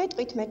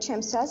 გეტყვით მე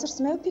ჩემს აზრს,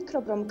 მე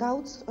ვფიქრობ, რომ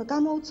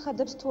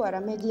გამოუცხადებს თუ არა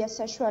მედია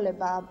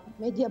საშუალება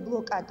მედია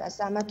ბლოკადას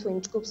ამა თუ იმ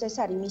ჯგუფს, ეს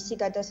არის მისი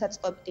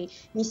გადასაწყობი,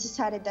 მისი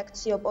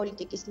სარედაქციო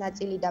პოლიტიკის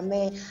ნაწილი და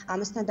მე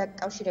ამასთან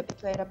დაკავშირებით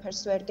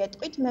ვერაფერს ვერ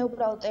გეტყვით. მე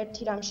უბრალოდ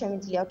ერთი რამ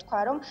შემიძლია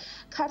ვთქვა, რომ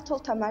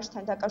ქართულთა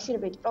მარშთან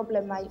დაკავშირებით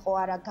პრობლემა იყო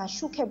არა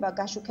გაშუქება,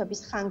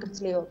 გაშუქების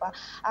ხანგრძლივობა,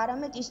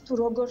 არამედ ის თუ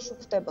როგორ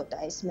შუქდებოდა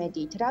ეს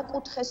მედიით, რა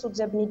კუთხეს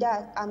უძებნიდა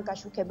ამ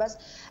გაშუქებას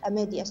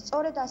მედია.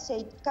 სწორედ ასე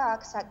იდგა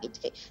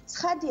საკითხი.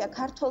 ცხადია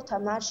ქართველთა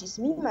მარშის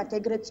მიმართ,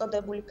 ეგრეთ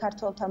წოდებული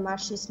ქართველთა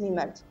მარშის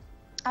მიმართ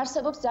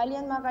არსებობს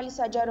ძალიან მაღალი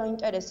საჯარო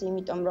ინტერესი,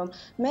 იმიტომ რომ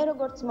მე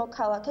როგორც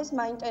მოქალაქეს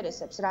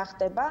მაინტერესებს რა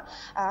ხდება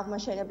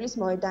აღმაშენებლის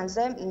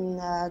მოედანზე,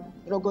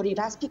 როგორი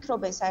რას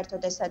ფიქრობენ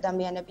საერთოდ ეს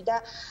ადამიანები და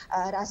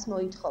რას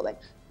მოითხოვენ.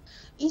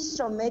 ის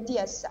რომ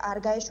მედიას არ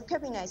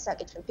გაეშუქებინა ეს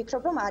საკითხი,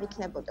 ვფიქრობ რომ არ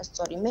იქნებოდა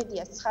სწორი.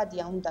 მედიას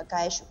ცხადია უნდა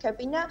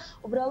გაეშუქებინა,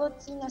 უბრალოდ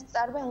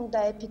წინასწარვე უნდა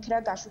ეფიქრა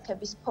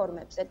გაშუქების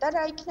ფორმებზე და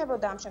რა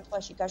იქნებოდა ამ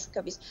შემთხვევაში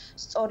გაშუქების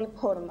სწორი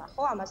ფორმა,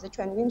 ხო? ამაზე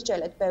ჩვენ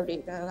ვიმსჯელეთ ბევრი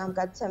ამ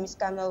გადაცემის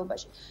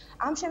განმავლობაში.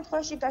 ამ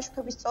შემთხვევაში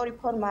გაშუქების სწორი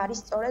ფორმა არის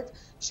სწორედ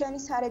შენი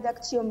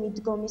სარედაქციო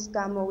მიდგომის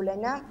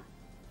გამოვლენა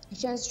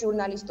შენს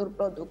ჟურნალისტურ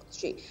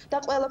პროდუქტში და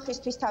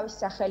ყველაფრისთვის თავის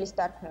სახელის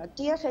დარქმევა.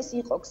 დიახ, ეს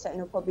იყო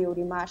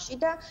ქსენოფობიური მარში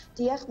და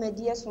დიახ,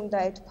 მედიას უნდა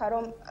ეთქვა,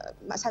 რომ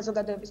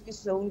საზოგადოებისთვის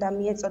უნდა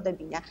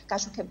მიეწოდებინა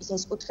გაშუქების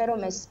ეს კუთხე,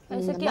 რომ ეს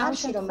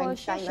მარში,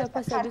 რომელიც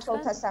დაიმართა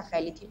ქართველთა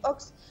სახელით იყო.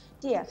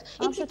 დიახ,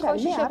 იცით რა,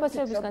 მე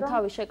შეფასებისგან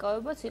თავის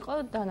შეკავებაც იყო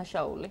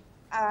დანაშაული.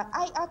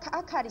 აი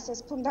აქ არის ეს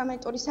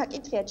ფუნდამენტური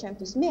საკითხია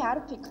ჩემთვის. მე არ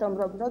ვფიქრობ,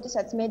 რომ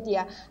როდესაც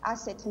მედია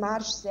ასეთ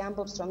მარშზე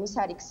ამბობს, რომ ის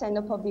არის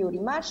ქსენოფობიური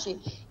მარში,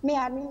 მე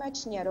არ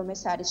მიმაჩნია, რომ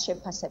ეს არის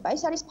შეფასება.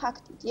 ეს არის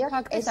ფაქტი, დიახ,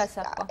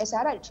 ეს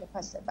არ არის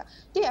შეფასება.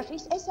 დიახ,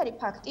 ეს არის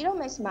ფაქტი, რომ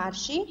ეს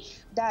მარში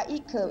და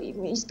იქ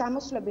ის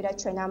გამოსვლები, რაც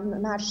ჩვენ ამ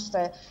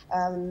მარშზე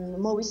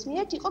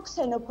მოვისმინეთ, იყო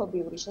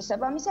ქსენოფობიური.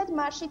 შესაბამისად,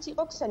 მარშიც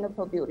იყო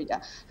ქსენოფობიური და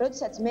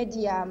როდესაც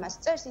მედია ამას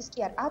წერს, ის კი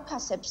არ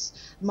აფასებს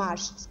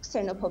მარშს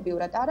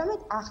ქსენოფობიურად,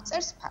 არამედ აღწერს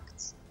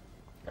ფაქტს.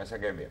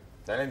 გასაგებია.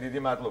 ძალიან დიდი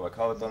მადლობა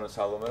ქალბატონო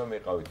სალომე, რომ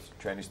იყავით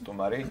ჩვენი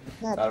სტუმარი.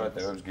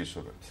 წარმატებებს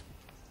გისურვებთ.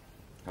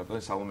 ქართული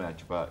სალომე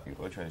აჩბა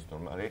იყო ჩვენი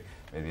სტუმარი,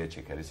 მედია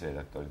ჩეკერის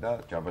რედაქტორი და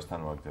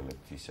ჯაბასთან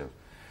ვაგრძელებთ ისევ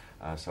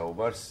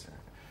საუბარს.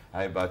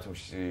 აი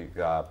ბათუმში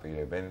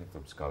გააპირებენ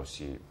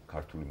მსგავსი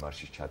ქართული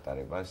მარშის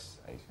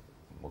ჩატარებას, აი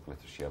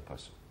მოკლედ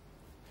შეაფასო.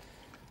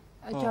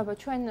 ჯაბა,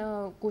 ჩვენ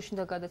გუშინ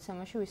და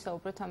გადაცემაში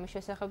ვისაუბრეთ ამის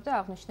შესახებ და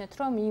აღნიშნეთ,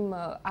 რომ იმ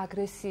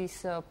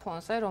აგრესიის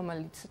ფონზე,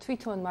 რომელიც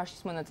თვითონ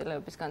მარშის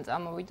მონაწილეებისგან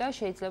წამოვიდა,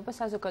 შეიძლება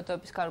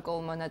საზოგადოების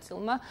გარკვეულმა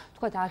ნაწილმა,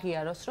 თქვათ,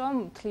 აღიაროს, რომ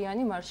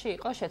მთლიანი მარში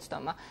იყო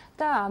შეცდომა.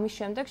 და ამის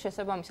შემდეგ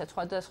შესაბამისად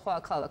სხვადასხვა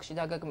ქალაქში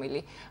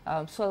დაგეგმილი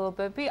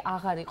მსვლელობები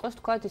აღარ იყოს,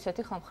 თქვათ,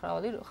 ისეთი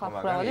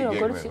ხალხმრავალი,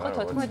 როგორც იყო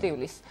 14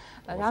 ივლისს.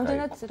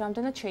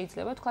 რამდენად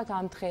შეიძლება, თქვათ,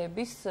 ამ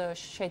დღეების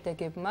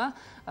შედეგებმა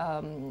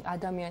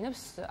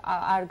ადამიანებს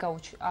არ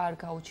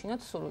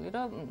გაუჩინოთ სურვილი,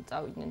 რომ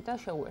წავიდნენ და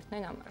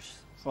შეუერთდნენ ამ მარშს.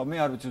 ხო, მე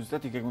არ ვიცი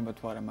ზუსტად იგეგმება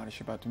თუ არა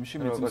მარში ბათუმში,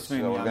 მეც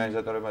მსმენია.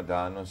 ორგანიზატორებმა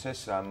დაანონსეს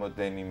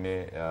რამოდენიმე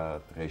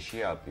დღეში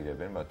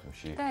აპირებენ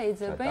ბათუმში. და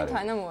ეძებენ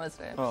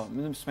თანამოაზრეებს. ხო,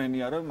 მე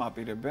მსმენია რომ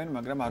აპირებენ,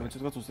 მაგრამ არ ვიცი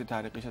თქვა ზუსტი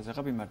თარიღის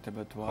შესახებ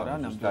იმართება თუ არა,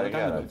 ნამდვილად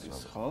არ ვიცი,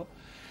 ხო?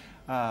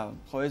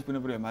 ხო, ეს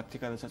ბუნებრივია მათი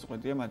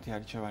გადასაწყვეტია, მათი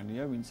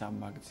არჩევანია, ვინც ამ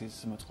აქციის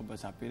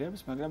მოწყობას აპირებს,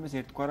 მაგრამ ეს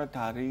ერთგვარად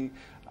არის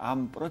ამ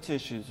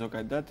პროცესში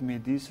ზოგადად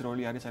მედიის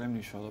როლი არის ძალიან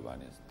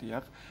მნიშვნელოვანი.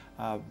 დიახ,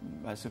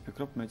 ასე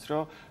ვფიქრობ მეც,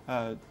 რომ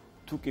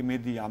თუ კი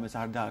მედია ამას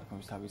არ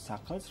დაარქვევს თავის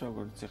სახელს,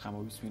 როგორც ეხლა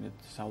მოვისმინეთ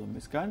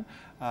სალომესგან,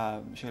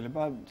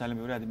 შეიძლება ძალიან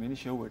ბევრი ადამიანი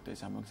შეუერთდეს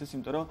ამ აქციას,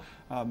 იმიტომ რომ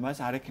მას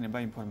არ ექნება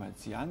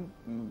ინფორმაცია. ან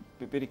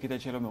პირიქითაც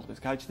შეიძლება მოხდეს.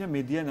 გააჩნია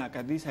მედია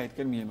ნაკადი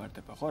საერთკენ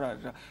მიემართება, ხო?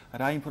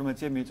 რა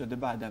ინფორმაცია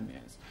მიეწოდება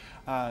ადამიანს.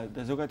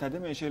 და ზოგადად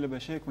ადამიანს შეიძლება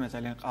შეექმნა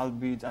ძალიან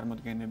ყალბი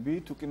წარმოდგენები,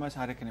 თუ კი მას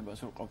არ ექნება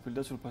სრულყოფილი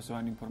და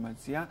სრულფასოვანი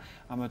ინფორმაცია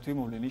ამა თუ იმ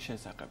მოვლენის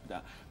შესახებ. და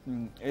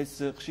ეს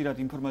ხშირად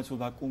ინფორმაციულ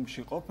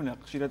ვაკუუმში ყოფნა,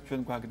 ხშირად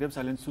ჩვენ გვაგდებს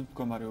ძალიან ცუდ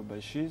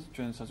მდგომარეობაში,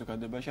 ჩვენ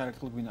საზოგადოებაში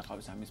არაერთხელ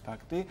გვინახავს ამის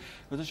ფაქტი,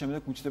 როცა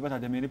შემდეგ უჩნდებათ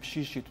ადამიანებს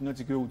შიში, თუნდაც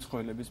იგივე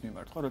უცხოელების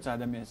მიმართ, ხო, როცა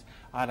ადამიანს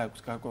არ აქვს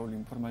გარკვეული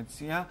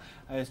ინფორმაცია,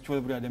 ეს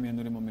ჩვეულებრივი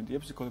ადამიანური მომენტია,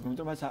 ფსიქოლოგიური,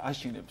 რომ მას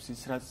აშინებს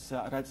ის,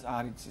 რაც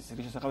არ იცის,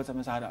 რის შესახებაც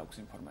ამას არ აქვს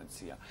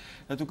ინფორმაცია.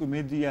 და თუ კი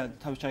მედია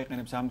თავს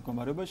ჩაიყენებს ამ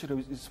მდგომარეობაში, რომ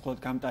ის მხოლოდ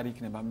გამტარი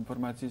იქნება ამ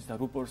ინფორმაციის და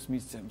რუპორტს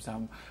მისცემს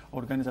ამ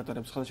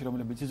ორგანიზატორებს ხელში,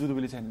 რომლებიც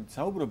იზრდილი ენით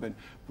საუბრობენ,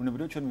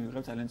 ბუნებრივია ჩვენ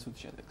მივიღებთ ძალიან ცუდ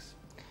შედეგს.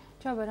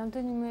 ჯაბა,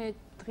 რამდენიმე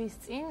დღის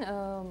წინ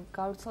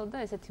გავრცელდა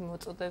ესეთი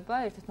მოწოდება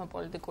ერთ-ერთმა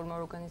პოლიტიკურმა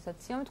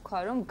ორგანიზაციამ, თქვა,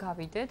 რომ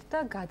გავიდეთ და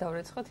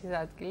გადავრეცხოთ ის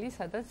ადგილი,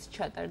 სადაც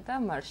ჩატარდა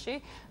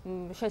მარში.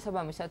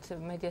 შესაბამისად,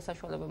 მედია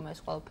საშუალებებმა ეს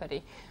ყველაფერი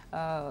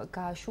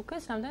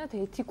გააშუქეს, რამდენად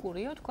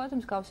ეთიკურია, თქვა,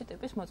 მსგავსი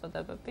ტიპის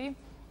მოწოდებები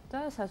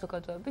და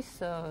საზოგადოების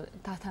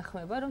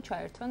დათანხმება, რომ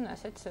ჩაერთონ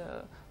ასეთ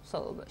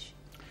მსვლელობაში.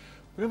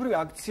 ბუნებრივი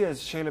აქციას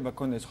შეიძლება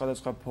ქონდეს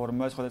სხვადასხვა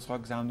ფორმა, სხვადასხვა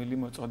გზავნილი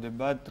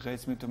მოწოდება,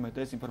 დღეს მით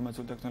უმეტეს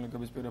ინფორმაციული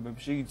ტექნოლოგიების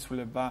პირობებში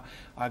იცვლება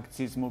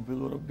აქციის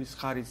მობილურობის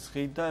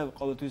ხარისხი და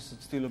ყოველთვის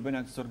ცდილობენ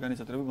აქციის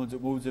ორგანიზატორები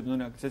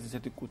მოუძებნონ აქციას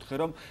ისეთი კუთხე,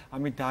 რომ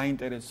ამით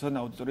დაინტერესონ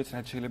აუდიტორიის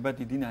რაც შეიძლება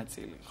დიდი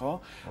ნაწილი, ხო?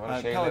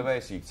 შეიძლება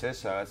ეს იქცეს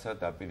რაღაცა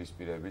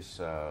დაპირისპირების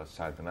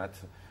საგნად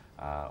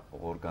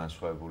ორ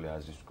განსხვავებული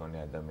აზრის მქონე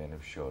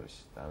ადამიანებს შორის.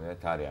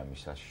 დამეც არის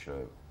ამის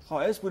საშიშროება. ხო,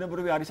 ეს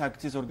ბუნებრივი არის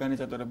აქციის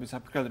ორგანიზატორების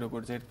საფრთხე,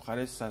 როგორც ერთ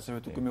მხარეს, ასევე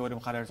თუ კი მეორე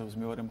მხარე არსებობს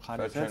მეორე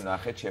მხარესაც. ჩვენ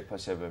ნახეთ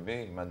შეფასებები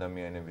იმ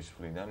ადამიანების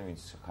მხრიდან,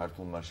 ვინც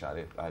ქართულ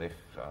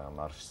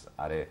მარშს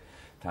არის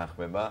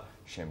თანხმება,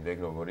 შემდეგ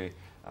როგორი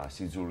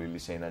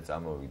სიძულვილის ენა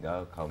წამოვიდა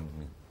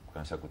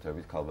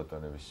განსაკუთრებით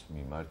ქალბატონების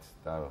მიმართ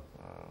და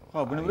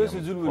ხო, ბუნებრივი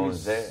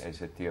სიძულვილის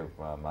ესეთი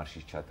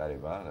მარშის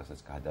ჩატარება, რასაც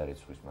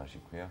გადარეცხვის მარში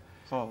ქვია.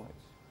 ხო.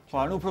 ხო,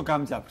 ანუ უფრო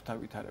გამძაფრთა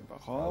ვითარება,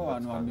 ხო?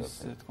 ანუ ამის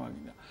თქმა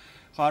გინდა.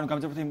 ხო, ანუ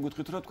გამძაფრთა იმ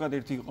კუთხით, რომ თქვა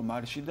ერთი იყო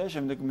მარში და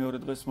შემდეგ მეორე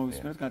დღეს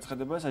მოვისმენთ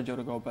განცხადება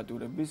საჯარო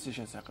გაუპატიურების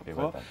შესახებ,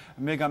 ხო?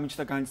 მე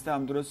გამიჩნდა განცდა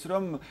ამ დროს,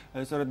 რომ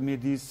სწორედ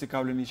მედიის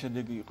გავლენის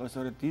შედეგი იყო,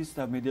 სწორედ ის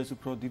და მედიას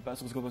უფრო დიდ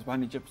პასუხისმგებლობას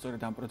ვანიჭებ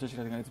სწორედ ამ პროცესში,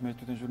 რადგან მე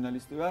თვითონ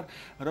ჟურნალისტი ვარ,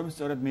 რომ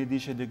სწორედ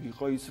მედიის შედეგი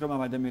იყო ის, რომ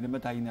ამ ადამიანებმა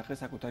დაინახეს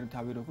საკუთარი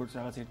თავი როგორც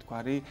რაღაც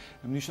ერთგვარი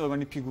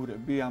მნიშვნელოვანი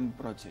ფიგურები ამ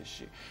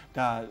პროცესში.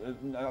 და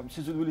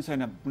სიძულვილის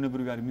ენა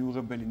ბუნებრივი არის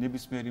მიუღებელი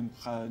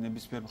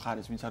ნებისმიერ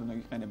მხარეს, ვინც არ უნდა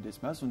იყენებდეს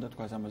მას, უნდა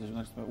თქვას ამაზე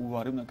ჟურნალისტმა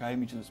უარი უნდა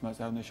მიჩნდეს მას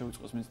არ უნდა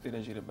შეუწყოს მის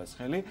ტირაჟირებას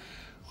ხელი.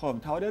 ხო,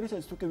 მთავარი არის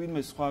ეს თუ კი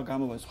ვინმე სხვა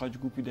გამოვა, სხვა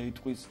ჯგუფი და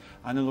იტყვის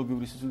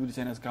ანალოგიური სიძულვილის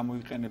ენას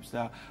გამოიყენებს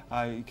და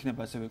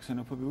იქნება ასევე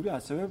ქსენოფობიური,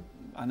 ასევე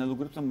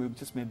ანალოგურებს და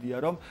მოიქცეს მედია,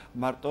 რომ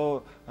მარტო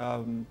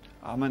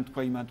ამან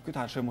თქვა იმან თქვით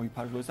არ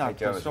შემოიფარგლოს და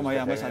აქტიოს, რომ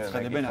ამას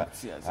აცხადებენ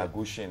აქციაზე.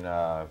 გუშინ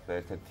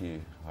ერთ-ერთი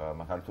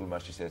ქართულ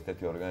მარშის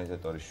ერთ-ერთი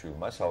ორგანიზატორის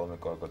შვილმა, სალომე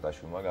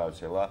კორკოტაშვილმა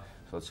გაავრცელა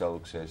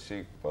სოციალურ ქსელში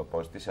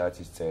პოსტი, სადაც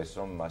ის წერს,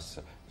 რომ მას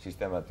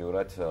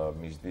სისტემატურად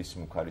მისდის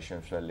მუქარი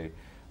შემცველი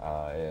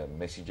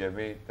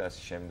მესიჯები და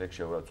ასე შემდეგ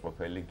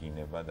შეურაცხყოფელი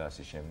გინება და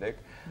ასე შემდეგ.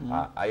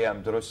 აი ამ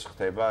დროს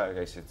ხდება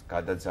ესეთ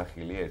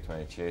გადაძახილი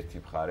ერთმანეთში ერთი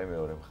მხარე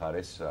მეორე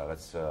მხარეს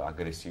რაღაც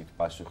აგრესიით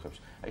პასუხებს.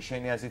 აი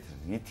შენი აზრით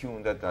რითი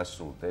უნდა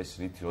დასრულდეს,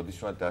 როდის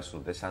უნდა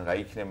დასრულდეს, ან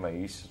გაიქნება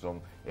ის, რომ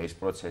ეს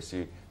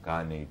პროცესი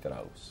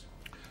გაანეიტრალოს?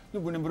 ну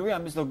ბუნებრივია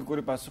ამის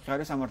ლოგიკური პასუხი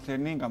არის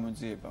სამართლიანი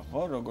გამოძიება,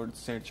 ხო? როგორც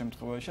ერთ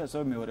შემთხვევაში,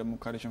 ასევე მეორე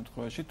მუქარის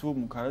შემთხვევაში, თუ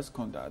მუქარას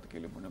ჰქონდა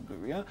ადგილი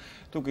ბუნებრივია.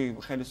 თუ კი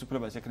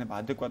ხელისუფლებას ექნება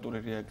ადეკვატური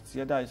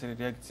რეაქცია და ეს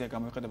რეაქცია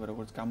გამოიყენება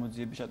როგორც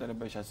გამოძიების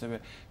ჩატარებაში, ასევე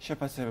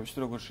შეფასებებში, თუ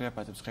როგორ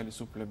შეაფასებს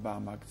ხელისუფლება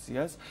ამ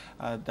აქციას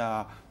და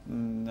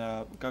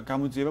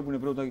გამოძიება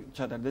ბუნებრივად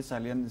ჩატარდეს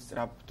ძალიან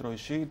სწრაფ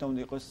დროში და უნდა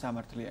იყოს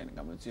სამართლიანი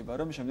გამოძიება,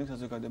 რომ შემდეგ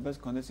საზოგადოებას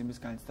ჰქონდეს იმის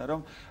განცდა,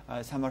 რომ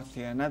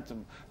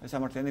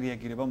სამართლიანი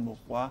რეაგირება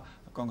მოყვა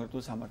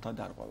კონკრეტულ სამართალ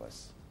დარღვევას.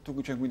 თუ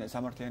ჩვენ გვინდა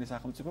სამართლიანი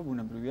სახელმწიფო,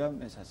 ბუნებრივია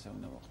ეს ასე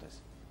უნდა მოხდეს.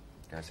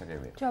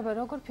 გასაგებია. ჯაბა,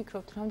 როგორ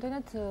ფიქრობთ,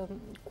 რამდენად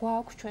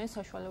გვაქვს ჩვენ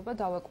საშუალება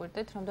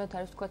დავაკვირდეთ, რამდენად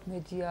არის თქვათ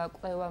მედია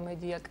კვლევა,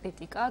 მედია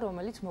კრიტიკა,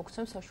 რომელიც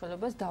მოგცემს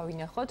საშუალებას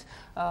დავინახოთ,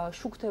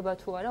 შუქდება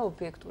თუ არა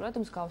ობიექტურად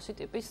მსგავსი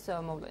ტიპის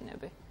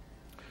მოვლენები.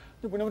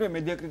 ну ბუნებრივია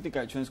მედია კრიტიკა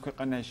ჩვენს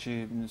ქვეყანაში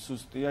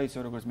სუსტია, ისე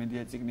როგორც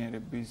მედია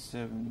წიგნიერების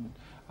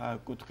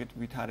კუთხით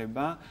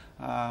ვითარება.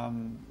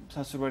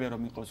 სასურველია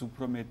რომ იყოს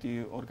უფრო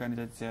მეტი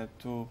ორგანიზაცია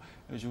თუ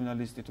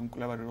ჟურნალისტი თუ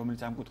მკვლევარი,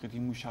 რომელიც ამ კუთხით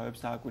იმუშავებს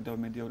და აკვირდება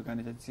მედია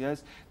ორგანიზაციას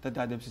და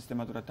დადებს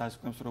სისტემატურად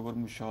დასკვნებს, როგორ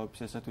მუშაობს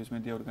ესა თუ ის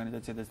მედია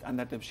ორგანიზაცია და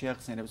სტანდარტებს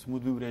შეახსენებს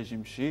მუდმივ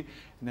რეჟიმში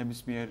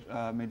ნებისმიერ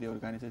მედია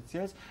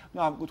ორგანიზაციას. ну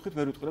ამ კუთხით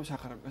ვერ ვიტყურებ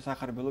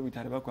სახარებელო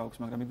ვითარება გვაქვს,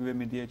 მაგრამ იგივე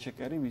მედია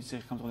ჩეკერი,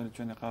 ვისი ხელმძღვანელი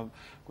ჩვენ ახლა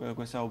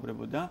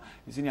გვესაუბრებოდა,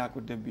 ისინი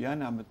აკვირდებიან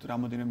ამ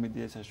რამოდენიმე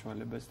მედია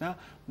საშუალებას და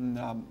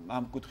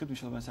ამ კუთხით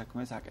მნიშვნელოვან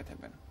საქმეს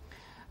აკეთებენ.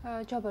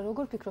 ჯაბა,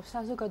 როგორ ფიქრობ,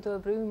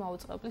 საზოგადოებრივი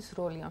მაუწყებლის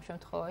როლი ამ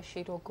შემთხვევაში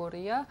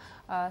როგორია?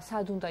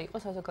 სად უნდა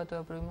იყოს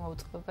საზოგადოებრივი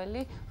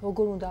მაუწყებელი,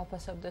 როგორ უნდა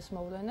აფასებდეს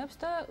მოვლენებს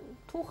და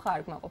თუ ხარ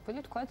გმაყოფილი,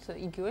 თქვათ,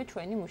 იგივე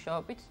ჩვენი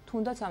მუშაობით,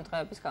 თუნდაც ამ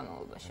დღეების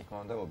განმავლობაში? თქმა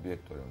უნდა,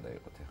 ობიექტური უნდა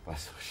იყოს ეს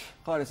პასუხი.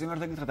 ხო, არა,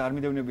 სიმართლე გითხრათ, არ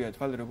მიდევნებია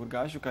თვალ როგორ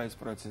გააშუქა ეს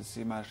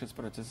პროცესი, მარშის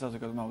პროცესი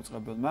საზოგადოებრივ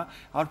მაუწყებელმა.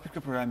 არ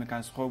ვფიქრობ, რომ რაიმე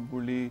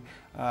განსხვავებული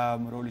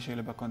როლი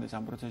შეიძლება ჰქონდეს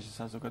ამ პროცესში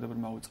საზოგადოებრივ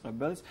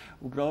მაუწყებელს.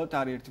 უბრალოდ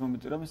არის ერთი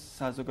მომენტი, რომ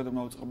საზოგადოებრივ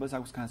მაუწყებელს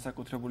აქვს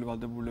განსაკუთრებული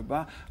ვალდებულება,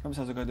 რომ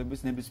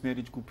საზოგადოების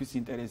ნებისმიერი ჯგუფის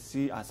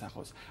ინტერესი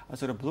ასახოს.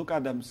 ასე რომ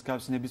ბლოკადა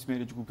მსგავს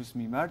ნებისმიერი ჯგუფის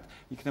მიმართ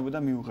იქნებოდა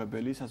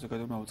მიუღებელი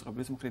საზოგადოებრივ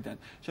მაუწყებლის მხრიდან.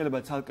 შეიძლება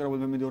ცალკეულ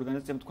მედია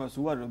ორგანიზაციამ თქვას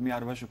უარი, რომ მე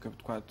არ ვაშუქებ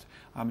თქვათ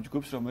ამ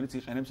ჯგუფს, რომელიც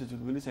იყენებს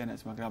სიცოცხლის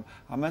ენას, მაგრამ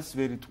ამას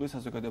ვერ იტყვის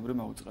საზოგადოებრივ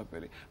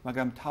მაუწყებელი.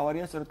 მაგრამ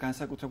მთავარია სწორედ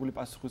განსაკუთრებული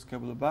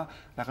პასუხისმგებლობა,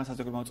 რაღაც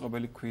საზოგადოებრივ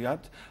მაუწყებელი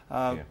ქვიათ,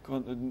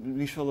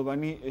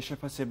 მნიშვნელოვანი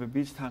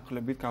შეფასებების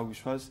თანხლებით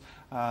გავიშვას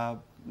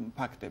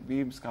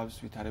ფაქტები მსგავს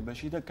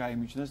ვითარებაში და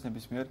გაიმიჯნოს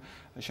ნებისმიერ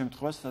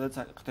შემთხვევას, სადაც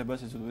ხდება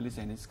სიცოცხლის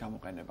ენის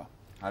გამოყენება.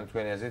 ან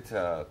თქვენი აზრით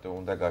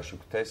უნდა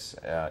გაშუქდეს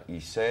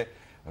ისე,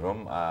 რომ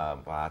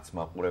არც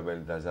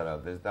მაყურებელი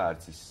დაზარალდეს და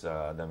არც ის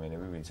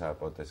ადამიანები, ვინც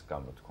აპროტესტს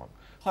გამოთქვამს.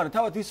 ხო, რა,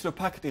 თავად ის რომ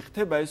ფაქტი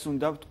ხდება, ეს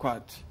უნდა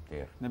ვთქვათ.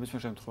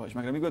 ნებისმიერ შემთხვევაში,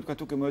 მაგრამ იგივე თქვა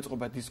თუ კი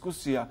მოეწყობა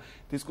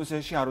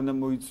დისკუსიაში არ უნდა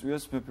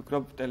მოიწვიოს, მე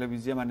ვფიქრობ,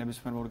 ტელევიზიამ ან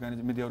ნებისმიერ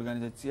მედია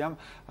ორგანიზაციამ,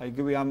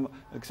 იგივე ამ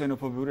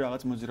ქსენოფობიური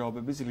რაღაც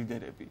მოძრაობების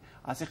ლიდერები.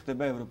 ასე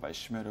ხდება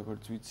ევროპაში, მე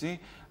როგორც ვიცი,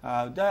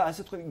 და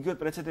ასე თქვა იგივე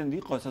პრეცედენტი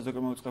იყო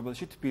საზოგადოებრივ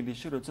მაუწყებელში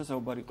თბილისში, როცა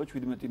საუბარი იყო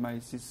 17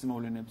 მაისის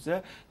მოვლენებზე,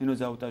 ნინო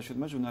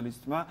ზაუტაშვილმა,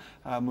 ჟურნალისტმა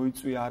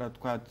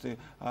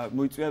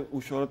მოიწვია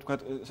უშუალოდ თქვა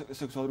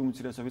სექსუალური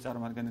უმცირესობის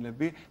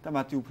წარმომადგენლები და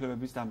მათი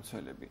უფლებების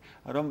დამცველები,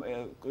 რომ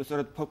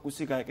სწორედ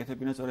ფოკუსი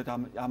გაეკეთებინა სწორედ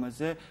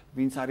ამაზე,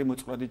 ვინც არის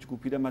მოწყვლადი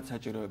ჯგუფი და მათ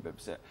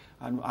საჭიროებებზე.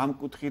 ანუ ამ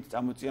კუთხით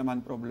წამოწია მან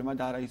პრობლემა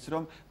და არა ის,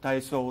 რომ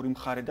დაესვა ორი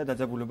მხარე და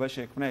დაძაბულობა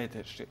შეექმნა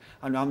ეთერში.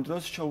 ანუ ამ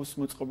დროს შოუს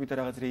მოწყობით და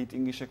რაღაც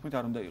რეიტინგის შექმნით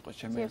არ უნდა იყოს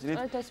ჩემი აზრით.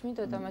 სწორედ ეს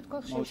მინდოდა მეთქვა,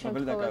 ხშირ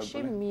შემთხვევაში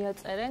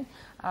მიაწერენ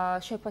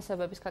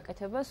შეფასებების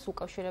გაკეთებას,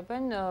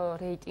 უკავშირებენ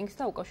რეიტინგს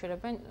და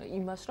უკავშირებენ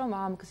იმას, რომ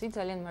ამ გზით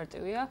ძალიან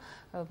მარტივია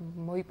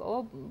მოიპოვა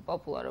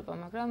პოპულარობა,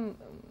 მაგრამ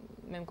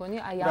მე მგონი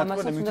აი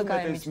ამასაც უნდა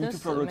გაემიჯნოს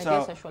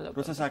მედია საშუალება.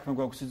 როცა საქმე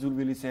გვაქვს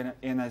სიძულვილის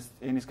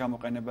ენის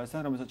გამოყენებასთან,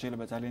 რომელსაც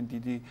შეიძლება ძალიან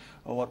დიდი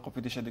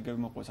უარყოფითი შედეგები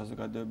მოყვა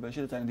საზოგადოებაში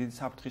და ძალიან დიდი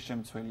საფრთხის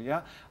შემცველია.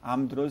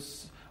 ამ დროს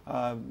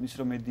ის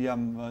რომ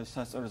მედიამ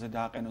სასწორზე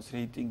დააყენოს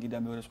რეიტინგი და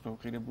მეორე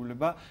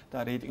პროფილირებულება და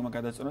რეიტინგმა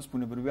გადაწონოს,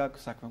 ბუნებრივია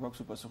საქმე გვაქვს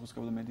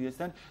უპასუხისმგებლო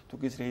მედიასთან, თუ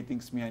კი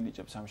რეიტინგს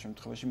მიანიჭებს ამ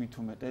შემთხვევაში მით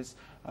უმეტეს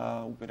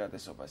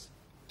უპირატესობას.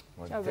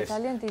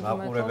 ძალიან დიდი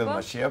მადლობა.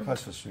 მაყურებელმა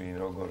შეაფასოს ვინ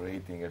როგორ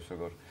რეიტინგებს,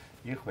 როგორ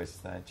იხვეს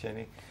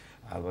დანარჩენი.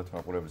 ალბათ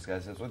მაყურებლის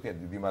განსაცდელია.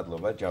 დიდი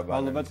მადლობა ჯაბა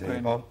ანანიძე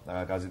იყო,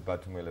 გაზეთ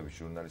ბათუმელების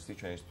ჟურნალისტი,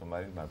 ჩვენი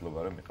სტუმარი. მადლობა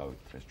რომ იყავით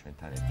დღეს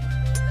ჩვენთან ერთად.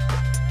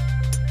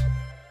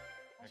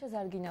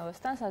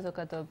 ზარგინავასთან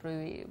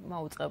საზოგადოებრივი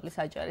მაუწყებლის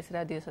აჭარის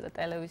რადიოსა და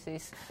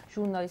ტელევიზიის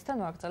ჟურნალისტთან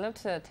ვაგრძელებთ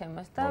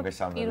თემას და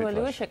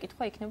პირველივე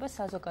შეკითხვა იქნება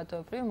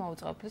საზოგადოებრივი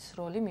მაუწყებლის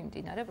როლი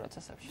მიმდინარე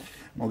პროცესებში.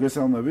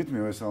 მოგესალმებით,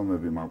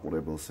 მივესალმები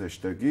მაყურებელს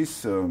ჰეშთეგის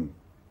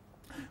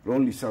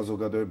როლი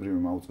საზოგადოებრივი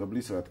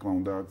მაუწყებლის, რა თქმა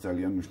უნდა,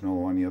 ძალიან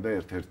მნიშვნელოვანია და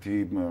ერთ-ერთი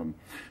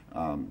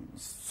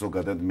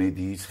ზოგადად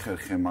მედიის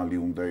ხერხემალი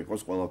უნდა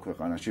იყოს ყველა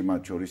ქვეყანაში,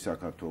 მათ შორის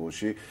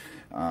საქართველოში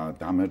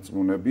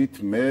დამერწმუნებით.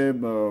 მე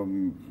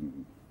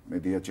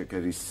მედია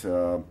ჩეკერის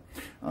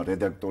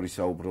რედაქტორი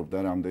საუბრობდა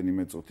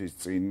რამდენიმე წუთის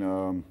წინ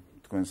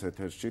თქვენს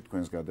ეთერში,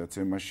 თქვენს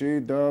გადაცემაში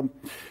და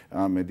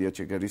მედია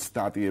ჩეკერის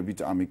სტატიები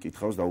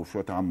წამიკითხავს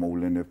დაუშვათ ამ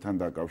მოვლენებთან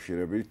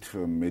დაკავშირებით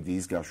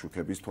მედიის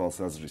გაშუქების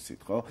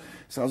თვალსაზრისით, ხო?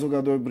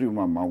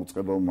 საზოგადოებრივმა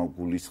მაუწყებელმა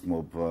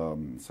გულისხმობ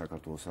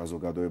საქართველოს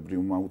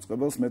საზოგადოებრივ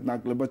მაუწყებელს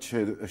მეტნაკლებად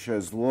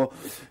შეძლო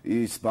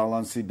ის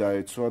ბალანსი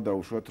დაეცვა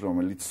დაუშვათ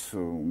რომელიც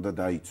უნდა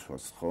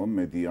დაიცვას, ხო?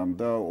 მედიამ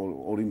და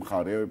ორი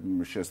მხარე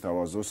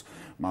შესთავაზოს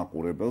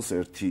მაყურებელს,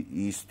 ერთი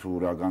ის თუ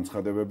რა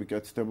განცხადებები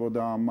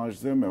კეთდებოდა ამ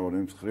მარშზე, მეორე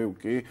მხრივ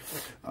კი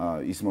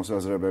ის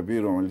მოსაზრებები,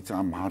 რომელიც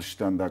ამ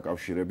მარშთან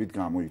დაკავშირებით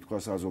გამოითქვა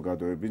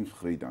საზოგადოების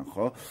მხრიდან,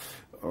 ხო?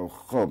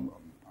 ხო,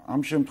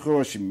 ამ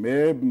შემთხვევაში მე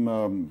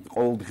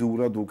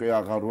ყოველდღიურად უკვე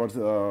აღარ ვარ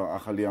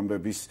ახალი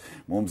ამბების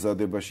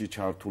მომზადებაში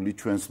ჩართული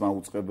ჩვენს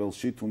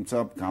მაუწყებელში, თუმცა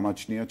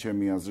გამაჩნია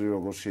ჩემი აზრი,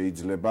 როგორ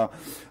შეიძლება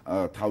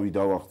თავი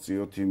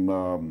დავაღწიოთ იმ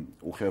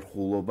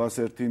უხერხულობას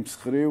ერთი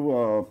მხრივ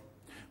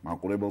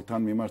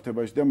მაყურებელთან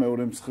მიმართებაში და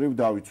მეორე მხრივ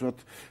დავიცვათ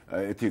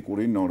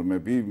ეთიკური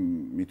ნორმები,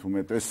 მით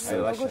უმეტეს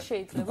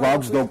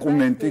გვაქვს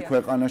დოკუმენტი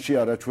ქვეყანაში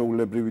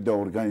არაჩვეულებრივი და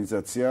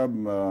ორგანიზაცია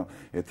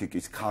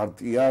ეთიკის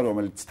ქარტია,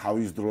 რომელიც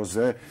თავის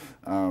დროზე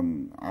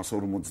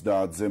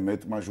 150-ზე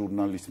მეტმა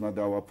ჟურნალისტმა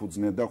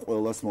დავაფუძნე და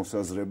ყველას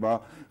მოსაზრება,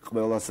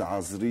 ყველას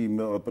აზრი იმ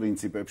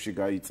პრინციპებში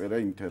გაიწერა,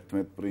 იმ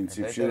 11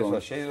 პრინციპში,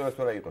 რომ შეიძლება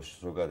თუ რა იყოს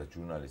ზოგადად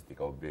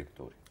ჟურნალისტიკა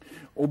ობიექტური.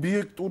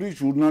 ობიექტური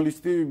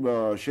ჟურნალისტი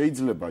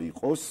შეიძლება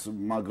იყოს,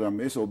 მაგრამ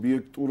ეს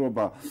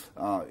ობიექტურობა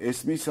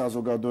ესმის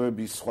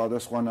საზოგადოების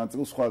სხვადასხვა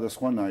ნაწილს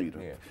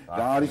სხვადასხვანაირად.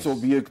 და არის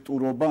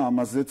ობიექტურობა,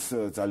 ამაზეც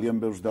ძალიან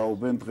ბევრს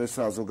დაობენ დღეს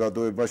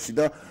საზოგადოებაში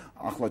და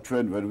ახლა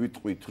ჩვენ ვერ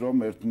ვიტყვით, რომ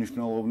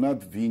ერთნიშნულოვნად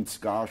ვინც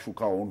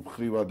გააშუქა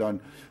ორმხრივადან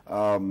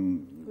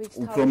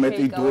უფრო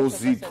მეტი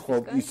დოზით ხო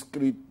ის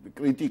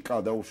კრიტიკა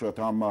დაუშვათ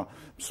ამ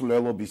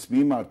მსვლელობის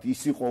მიმართ,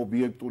 ის იყო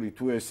ობიექტური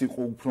თუ ეს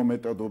იყო უფრო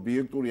მეტად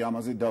ობიექტური,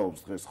 ამაზე დაობს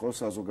დღეს ხო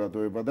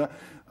საზოგადოება და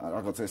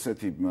რაღაც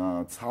ესეთი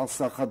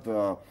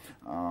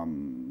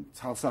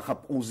ცალსახა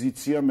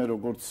პოზიცია მე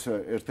როგორც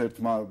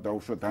ერთ-ერთმა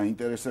დაუშვათ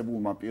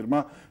დაინტერესებულმა პირმა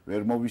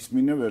ვერ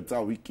მოვისმინე, ვერ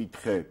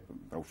წავიკითხე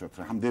დაუშვათ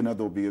რამდენად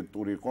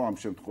ობიექტური იყო ამ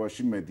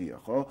შემთხვევაში მედია,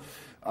 ხო?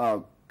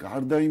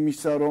 გარდა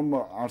იმისა, რომ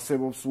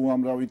არსებობს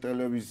უამრავი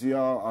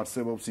ტელევიზია,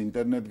 არსებობს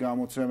ინტერნეტ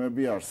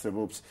გამოცემები,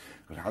 არსებობს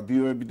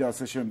რადიოები და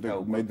ასე შემდეგ,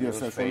 მედია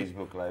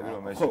Facebook Live,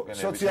 რომელიც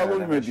უკენებია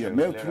სოციალური მედია.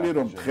 მე ვთვლი,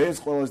 რომ დღეს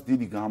ყველაზე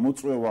დიდი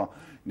გამოწვევა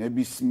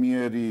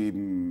ნებისმიერი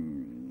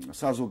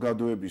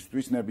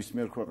საზოგადოებისთვის,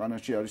 ნებისმიერ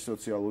ქვეყანაში არის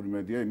სოციალური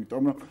მედია,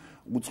 იმიტომ რომ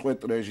უწყვეტ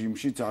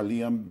რეჟიმში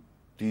ძალიან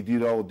დიდი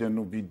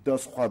რაოდენობით და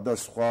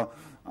სხვადასხვა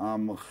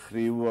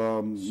მხრივ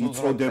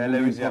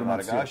მიწოდებული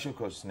ინფორმაცია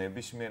გააშუქოს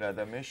ნებისმიერ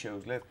ადამიანს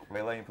შეუძლია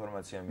ყველა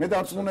ინფორმაცია მე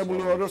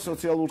დარწმუნებული ვარ, რომ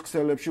სოციალურ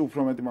ქსელებში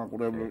უფრო მეტი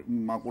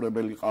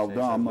მაყურებელი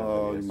ყავდა ამ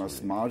იმას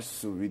მარს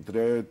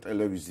ვიდრე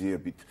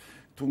ტელევიზიებით.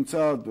 თუმცა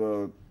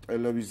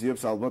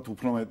ტელევიზიებს ალბათ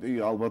უფრო მეტი,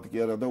 ალბათ კი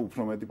არა და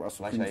უფრო მეტი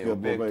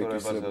პასუხისმგებლობა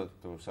ეკისრება.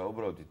 თუ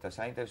საუბრობდით და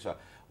საინტერესოა,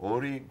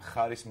 ორი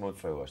მხარის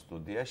მოწვევა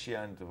სტუდიაში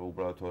ან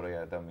უბრალოდ ორი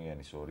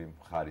ადამიანის ორი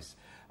მხარის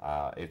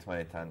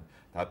ერთმანეთთან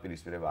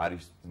დაპირისპირება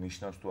არის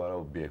ნიშნავს თუ არა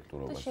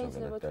ობიექტურობას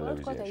ზოგადად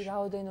ტელევიზიაში.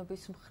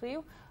 რაოდენობის მხრივ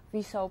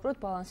ვისაუბროთ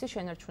ბალანსის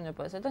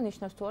შენარჩუნებაზე და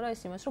ნიშნავს თუ არა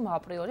ეს იმას, რომ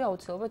აპრიორი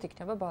აუცილებლად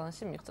იქნება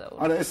ბალანსი მიღწეული.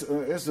 არა,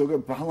 ეს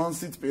ზოგადად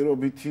ბალანსიც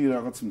პირობითი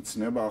რაღაც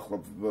მცნება, ახლა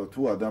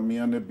თუ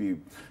ადამიანები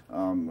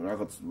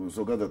რაღაც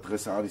ზოგადად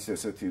დღეს არის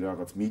ესეთი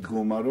რაღაც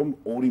მიდგომა, რომ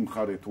ორი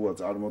მხარე თუა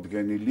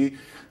წარმოდგენილი,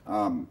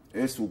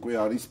 ეს უკვე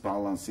არის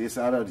ბალანსი, ეს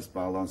არ არის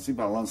ბალანსი,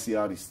 ბალანსი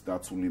არის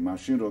დაცული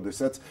მაშინ,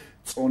 როდესაც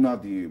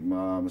წონადი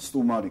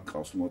სტუმარი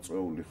ყავს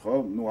მოწვეული, ხო?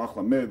 ნუ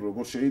ახლა მე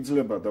როგორ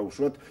შეიძლება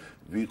დავუშვათ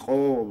ვიყო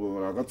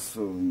რაღაც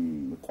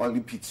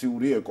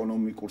კვალიფიციური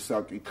ეკონომიკურ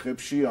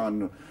საკითხებში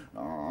ან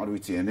არ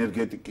ვიცი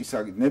ენერგეტიკის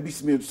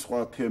ნებისმიერ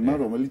სხვა თემა,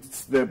 რომელიც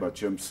ცდება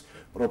ჩემს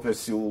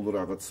პროფესიულ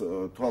რაღაც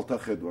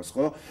თვალთახედვას,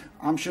 ხო?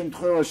 ამ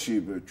შემთხვევაში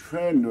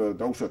ჩვენ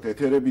დავუშვათ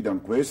ეთერებიდან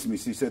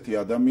გვესმის ისეთი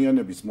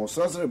ადამიანების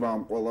მოსაზრება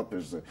ამ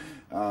ყველაფერზე,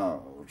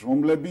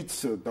 რომლებიც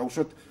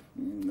დავუშვათ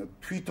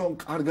თვითონ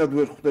კარგად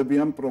ვერ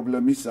ხვდებიან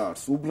პრობლემის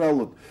არს.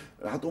 უბრალოდ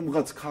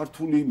რატომღაც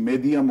ქართული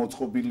მედია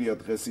მოწყობილია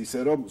დღეს ისე,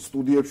 რომ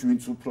სტუდიებში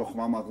ვინც უფრო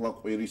ხმამაღლა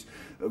ყვირის,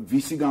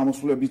 ვისი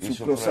გამოსვლებიც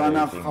უფრო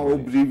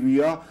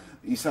სანახაობრივია,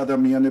 ის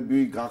ადამიანები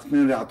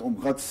გახდნენ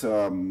რატომღაც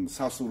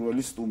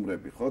სასურველი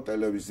სტუმრები, ხო,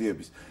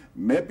 ტელევიზიების.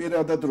 მე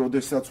პირადად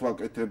როდესაც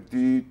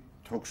ვაკეთებდი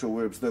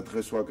თოქ-შოუებს და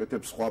დღეს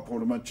ვაკეთებ სხვა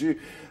ფორმატში,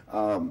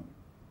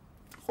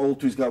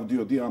 ყოველთვის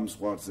გავდიოდი ამ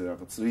ზღვარზე,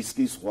 რაღაც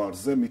რისკის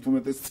ზღვარზე, მით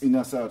უმეტეს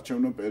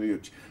წინასაარჩევნო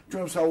პერიოდში.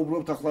 ჩვენ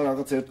საუბრობთ ახლა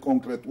რაღაც ერთ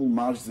კონკრეტულ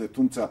მარშზე,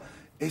 თუმცა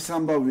ეს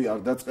ამბავი არ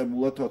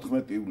დაწყებულა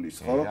 14 ივლისს,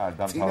 ხო?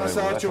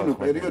 წინასაარჩევნო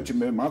პერიოდში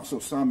მე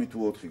მახსოვს 3 თუ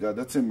 4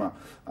 გადაცემა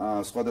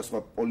სხვადასხვა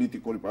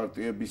პოლიტიკური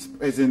პარტიების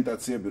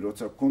პრეზენტაციები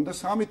როცა გქონდა,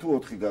 3 თუ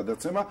 4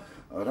 გადაცემა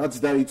რაც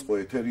დაიწყო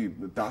ეთერი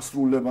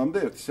დასრულებამდე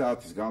 1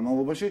 საათის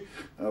განმავლობაში,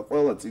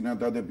 ყველა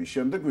წინადადების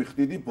შემდეგ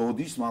ვიხდიდი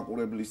ბოდის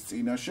მაყურებლის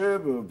წინაშე,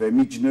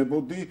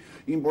 ვემიჯნებოდი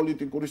იმ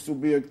პოლიტიკური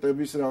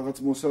სუბიექტების რაღაც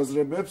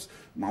მოსაზრებებს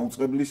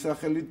მაუწყებლის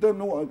სახელით და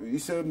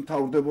ისე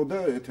მთავრდებოდა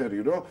ეთერი,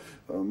 რომ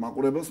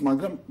მაყურებელს,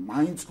 მაგრამ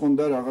მაინც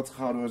ჰქონდა რაღაც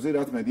ხარვეზე,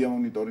 რაც მედია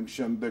მონიტორინგის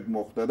შემდეგ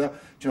მოხდა და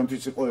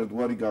ჩემთვის იყო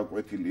ერთგვარი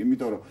გაკვეთილი,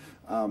 იმიტომ რომ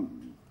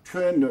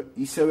ჩვენ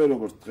ისევე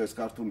როგორც დღეს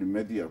ქართული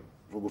მედია,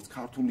 როგორც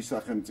ქართული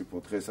სახელმწიფო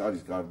დღეს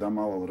არის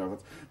გარდამავალ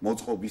რაღაც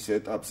მოწყობის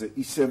ეტაპზე,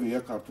 ისევეა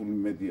ქართული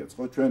მედიაც,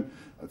 ხო? ჩვენ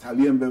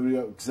ძალიან ბევრი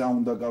გზა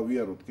უნდა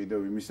გავიაროთ კიდევ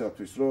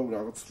იმისათვის, რომ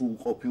რაღაც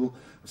სრულყოფილ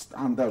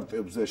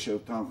სტანდარტებზე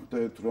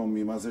შევთანხმდეთ, რომ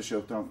იმაზე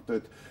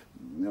შევთანხმდეთ,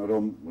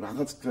 რომ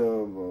რაღაც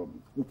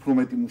უფრო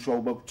მეტი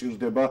მუშაობა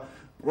გჭირდება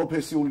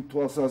პროფესიული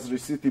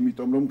თვალსაზრისით,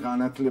 იმიტომ რომ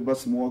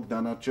განათლებას მოაქვს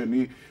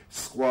დანარჩენი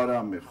სხვა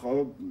რამე, ხო?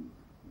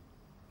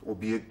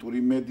 ობიექტური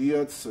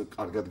მედიაც,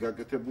 კარგად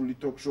გაკეთებული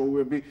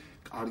ტოქ-შოუები,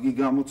 კარგი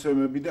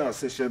გამოცემები და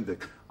ასე შემდეგ.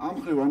 ამ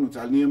ხრივ ანუ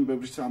ძალიან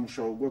ბევრი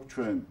სამუშაო გვაქვს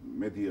ჩვენ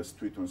მედიას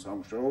თვითონ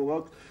სამუშაო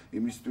გვაქვს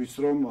იმისთვის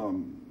რომ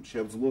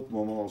შევძლოთ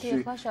მომავალში.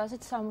 ლაშა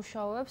ასეთ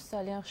სამუშაოებს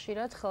ძალიან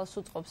ხშირად ხელს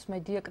უწყობს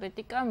მედია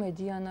კრიტიკა,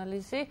 მედია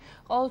ანალიზი,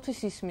 ყოველთვის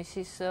ისმის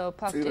ის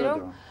ფაქტი რომ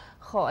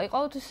ხო, აი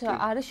ყოველთვის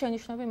არის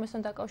შენიშვნები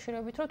იმასთან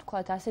დაკავშირებით, რომ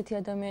თქვათ ასეთი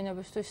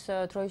ადამიანებისთვის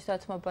დროის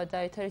დათმობა და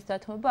ეთერის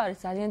დათმობა არის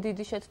ძალიან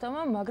დიდი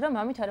შეცდომა, მაგრამ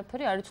ამით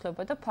არაფერი არ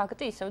იცვლება და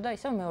ფაქტი ისევ და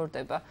ისევ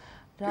მეორდება.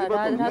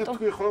 რატომ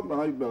ხო,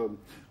 აი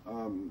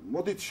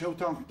მოდით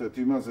შევთანხმდეთ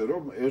იმაზე,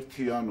 რომ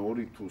 1 ან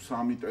 2 თუ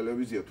 3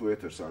 ტელევიზია თუ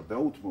ეთერს არ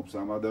დაუთმობს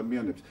ამ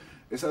ადამიანებს,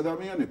 ეს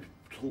ადამიანები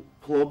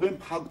ფლობენ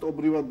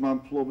ფაქტობრივად მან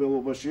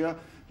ფლობელობაშია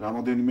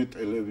რამოდენიმე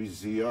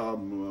ტელევიზია,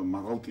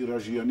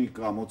 მაღალტირაჟიანი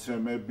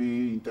გამოცემები,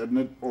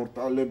 ინტერნეტ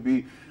პორტალები,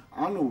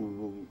 ანუ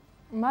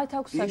მათ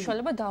აქვს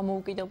საშუალება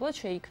დამოუკიდებლად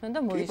შეიქმნან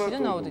და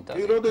მოიცნან აუდიტორია.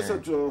 კი,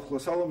 როდესაც ახლა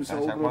სალომე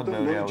საუბრობდა,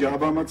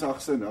 ჯაბამაც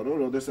ახსენა, რომ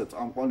როდესაც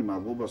წამყვანი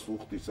მადლობას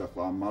უხდის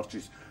ახლა ამ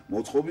მარშის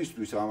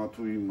მოწყობისთვის, ამა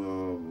თუ იმ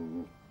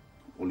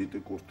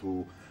პოლიტიკურ თუ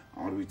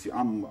არ ვიცი,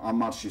 ამ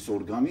მარშის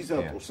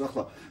ორგანიზატორს,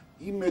 ახლა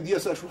იმ მედია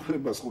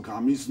საშუალებას ხო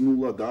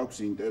გამიზნულად აქვს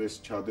ინტერესი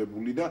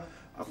ჩადებული და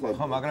ახლა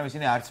ხო, მაგრამ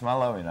ისინი არც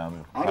მალავენ ამ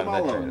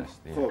ხალხს.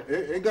 ხო,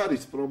 ეგ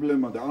არის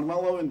პრობლემა და არ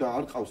მალავენ და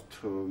არ ყავს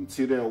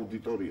მცირე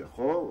აუდიტორია,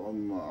 ხო,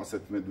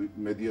 ასეთ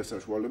მედია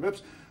საშუალებებს.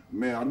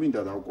 მე არ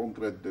მინდა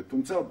დავკონკრეტდე,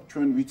 თუმცა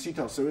ჩვენ ვიცით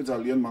ასევე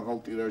ძალიან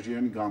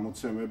მაღალტირაჟიანი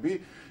გამოცემები,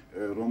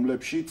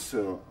 რომლებშიც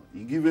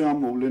იგივე ამ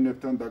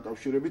მოვლენებთან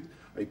დაკავშირებით,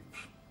 აი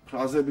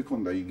ფრაზები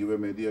ქონდა იგივე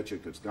მედია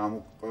ჩეკერს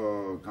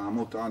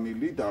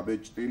გამოტანილი,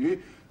 დაბეჭდილი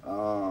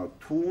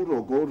თუ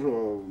როგორ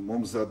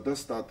მომზადდა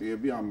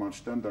სტატიები ამ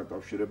მარშთან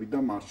დაკავშირებით და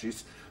მარშის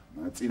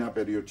წინა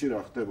პერიოდში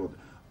რა ხდებოდა.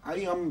 აი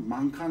ამ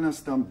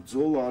მანქანასთან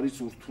ბრძოლა არის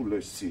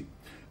ურთულესი.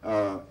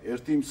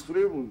 ერთი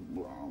მხრივ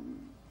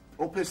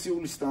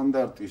პროფესიული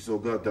სტანდარტი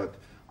ზოგადად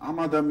ამ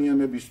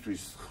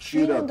ადამიანებისთვის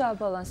ხშირად უნდა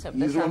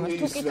აბალანსებდეს ამას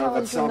თუ კი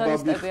თავად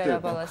ჟურნალისტები არ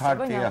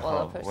აბალანსებენ ამ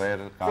ყველაფერს.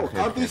 ხო,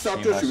 ქარტიის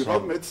საბჭოში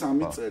ვიყავ მე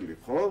 3 წელი,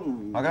 ხო?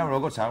 მაგრამ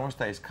როგორც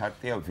აღმოჩნდა ეს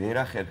ქარტია ვერ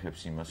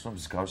ახერხებს იმას, რომ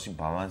მსგავსი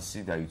ბალანსი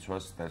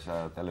დაიცვას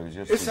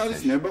ტელევიზიას. ეს არის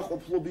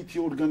ნებაყოფლობითი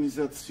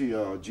ორგანიზაცია,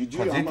 ჯიჯი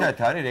ამას. ზოგადად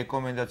არის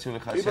რეკომენდაციული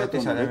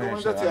ხასიათის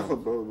რეკომენდაცია ხო,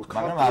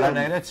 მაგრამ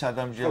არანაირად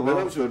სადამჯელო.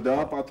 ვერავის ვერ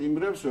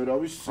დააპატიმრებს,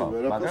 ვერავის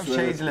ვერაფერს. მაგრამ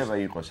შეიძლება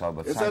იყოს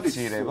ალბათ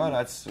სანქცირება,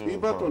 რაც კი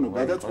ბატონო,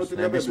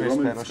 გადაწყვეტილებები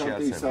რომელიც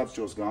ქარტიის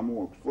საბჭოს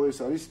გამოაქვს, ხო, ეს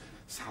არის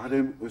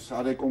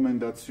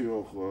სარეკომენდაციო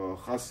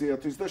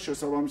ხასიათის და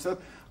შესაბამისად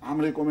ამ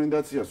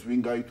რეკომენდაციას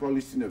ვინ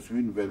გაითვალისწინებს,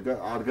 ვინ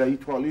არ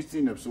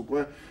გაითვალისწინებს,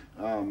 უკვე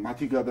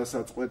მათი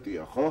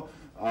გადასაწყვეტია, ხო?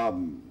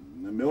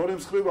 მეორე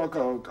მხრივ აქ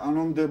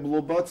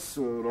კანონმდებლობაც,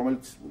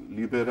 რომელიც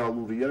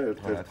ლიბერალურია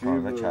ერთ-ერთი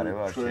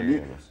ჩვენი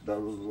და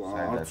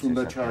არც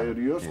უნდა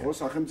ჩაერიოს, ხო,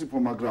 სახელმწიფო,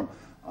 მაგრამ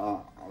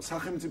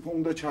სახელმწიფო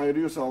უნდა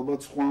ჩაერიოს ალბათ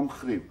სხვა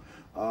მხრივ.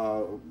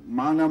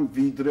 მანამ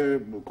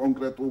ვიდრე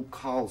კონკრეტულ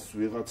ქალს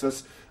ვიღაცას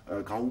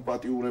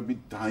გაუპატიურებით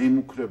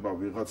დაემუქრება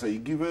ვიღაცა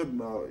იგივე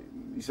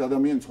ის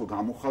ადამიანიც ხო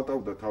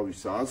გამოხატავდა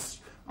თავის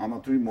აზრს ამა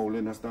თუ იმ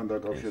მოვლენასთან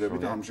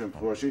დაკავშირებით ამ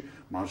შემთხვევაში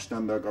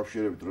მარშთან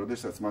დაკავშირებით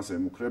როდესაც მას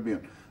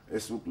ემუქრებიან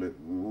ეს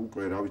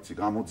უკვე რა ვიცი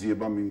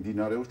გამოძიება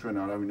მიმდინარეობს ჩვენ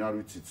არავინ არ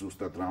ვიცით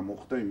ზუსტად რა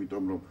მოხდა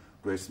იმიტომ რომ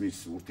გვესმის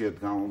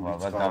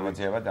ურთიერთგამომიწყალე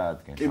გამოძიება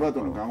დაადგენს კი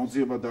ბატონო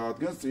გამოძიება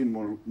დაადგენს წინ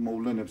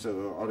მოვლენებს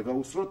არ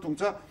გაუსწროთ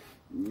თუმცა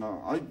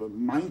აი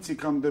მაინც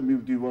იქამდე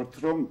მივდივართ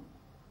რომ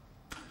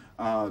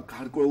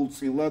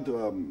გარკვეულწილად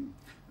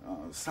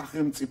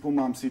სახელმწიფომ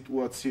ამ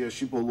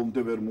სიტუაციაში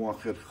ბოლომდე ვერ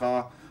მოახერხა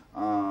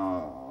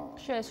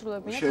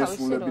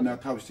შეესრულებინა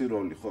თავისი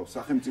როლი ხო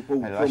სახელმწიფო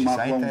უფრო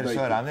მაღლა უნდა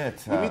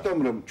იქნას იმიტომ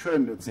რომ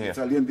ჩვენ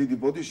ძალიან დიდი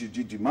ბოდიში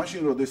ჯიჯი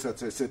მაშინ როდესაც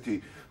ესეთი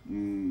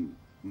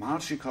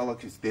მარში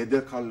ქალაქის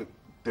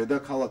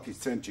დედაქალაქის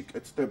ცენტრში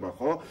კეთდება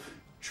ხო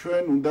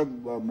ჩვენ უნდა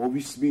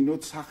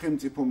მოვისმინოთ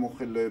სახელმწიფო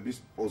მოხელეების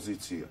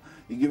პოზიცია.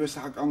 იგივე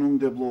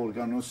საკანონმდებლო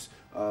ორგანოს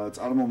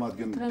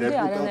წარმომადგენელი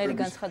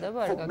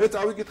დეპუტატები. მე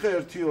წავიკითხე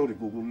 1-2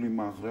 გუგლი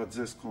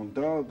მაღრაძეს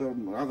ქონდა და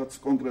რაღაც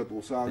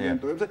კონკრეტულ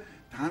სააგენტოებზე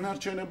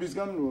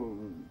თანარჩენებისგან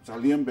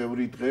ძალიან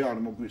ბევრი დღე არ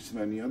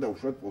მოგვისმენია და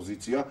უშუალოდ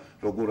პოზიცია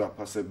როგორ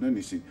აფასებდნენ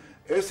ისინი.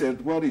 ეს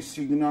ერთგვარი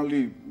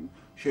სიგნალი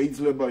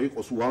შეიძლება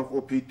იყოს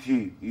უარყოფითი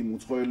იმ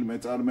უცხოელი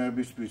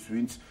მეწარმეებისთვის,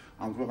 ვინც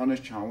ამ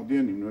ქვეყანაში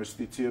ჩამოდიან,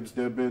 ინვესტიციებს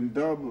დებენ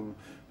და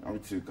რა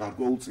ვიცი,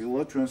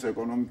 გარკვეულწილად ჩვენს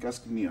ეკონომიკას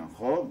ქმნიან,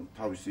 ხო?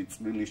 თავისი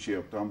წვლილი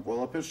შეაქვთ ამ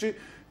ყველაფერში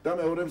და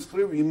მეორე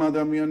მხრივ იმ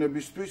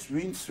ადამიანებისთვის,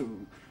 ვინც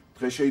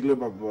დღეს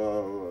შეიძლება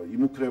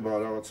იმუქრება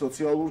რაღაც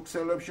სოციალურ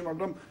ქსელებში,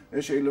 მაგრამ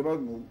ეს შეიძლება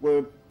უკვე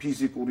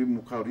ფიზიკური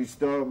მუხარის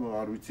და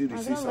არ ვიცი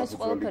რისის საფუძველი.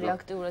 ეს ყველაფერი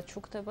აქტიურად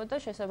შუქდება და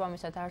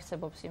შესაბამისად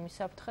არსებობს იმის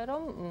საფრთხე,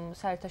 რომ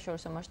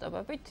საერთაშორისო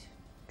მასშტაბებით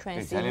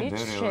ჩვენს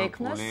იმიჯს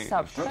შეექმნას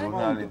საფრთხე.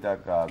 ჟურნალი და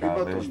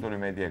რეჟისორი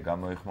მედია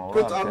გამოიხმაურა.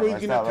 თქვენ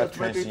წარმოიდგინეთ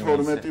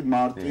 11-12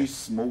 მარტის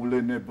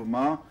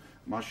მოვლენებმა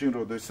მაშინ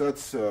როდესაც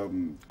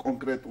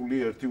კონკრეტული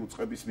ერთი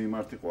უწყების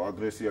მიმართ იყო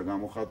აგრესია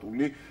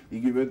გამოხატული,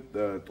 იგივე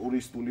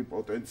ტურისტული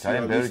პოტენციალი.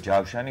 ძალიან ბევრი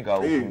ჯავშანი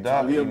გაუქმდა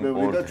იმ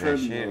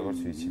პორტრეტში, როგორც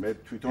ვიცი. მე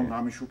თვითონ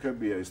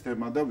გამიშუქებია ეს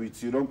თემა და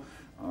ვიცი რომ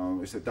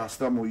ესე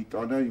დასდა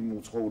მოიტანა იმ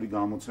უცხოური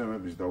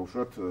გამოცემების და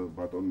უშუალოდ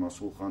ბატონმა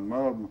სულხანმა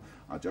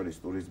აჭარის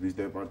ტურიზმის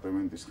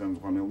დეპარტამენტის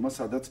ხელმძღვანელმა,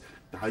 სადაც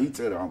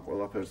დაიწერა ამ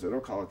ყველაფერზე,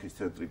 რომ ქალაქის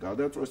ცენტრი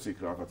გადაწვეს იქ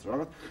რაღაც.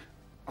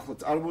 ახლა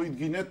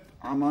წარმოიდგინეთ,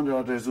 ამან რა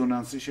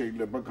რეზონანსი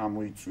შეიძლება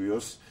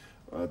გამოიწვიოს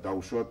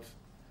დაუშვათ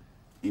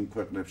იმ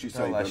ქვეყნებში,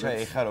 საიდანაც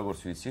ეხა როგორც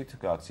ვიცით,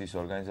 აქციის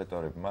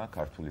ორგანიზატორებმა,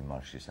 ქართული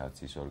მარშის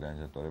აქციის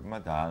ორგანიზატორებმა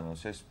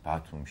დაანონსეს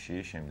ბათუმში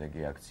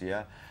შემდეგი აქცია.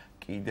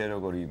 კიდე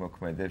როგორი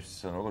იმოქმედებს,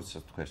 როგორც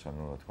თქვენს, რა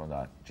თქმა უნდა,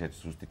 ჯერ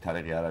ზუსტი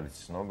თარიღი არ არის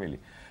ცნობილი.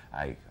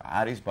 აი,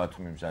 არის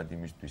ბათუმი მზად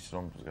იმისთვის,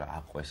 რომ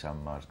აყვეს ამ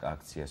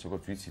აქციას.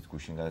 როგორც ვიცით,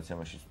 გუშინ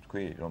გადაცემაში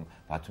თქვი, რომ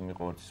ბათუმი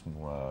ყოველთვის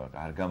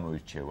არ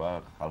გამოირჩევა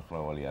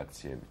ხალხმრავალი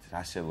აქციებით.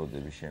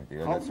 რასელოდები შენ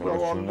პირადად,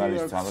 როგორც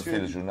ჟურნალისტი,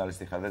 ამასთელი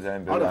ჟურნალისტი ხარ და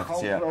ძალიან ბევრი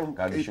აქცია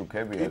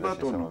გაგიშუქებია და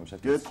შესაბამისად.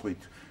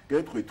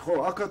 გეტყვით, ხო,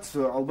 აქაც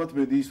ალბათ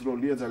მედიის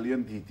როლია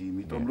ძალიან დიდი,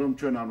 იმიტომ რომ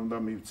ჩვენ არ უნდა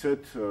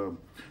მივცეთ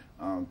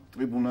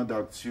ტრიბუნა და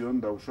აქციონ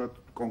დაუშვათ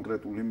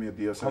კონკრეტული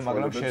მედია საშუალებებს.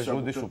 მაგრამ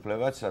შეზღუდის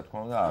უფლებაც, რა თქმა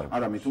უნდა, არის.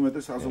 არა, მით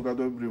უმეტეს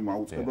საზოგადოებრივ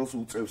მაუწყებელს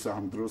უწევს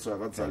ამ დროს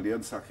რაღაც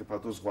ძალიან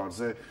სახიფათო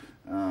ზღვარზე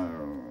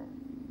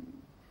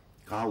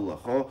გავლა,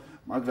 ხო?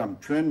 მაგრამ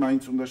ჩვენ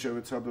მაინც უნდა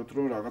შევეცადოთ,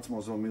 რომ რაღაც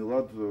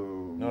მოზომილად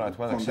რა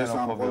თქმა უნდა,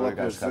 ქსენოფობიური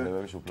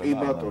განცხადებების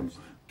უფლება.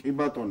 კი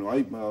ბატონო,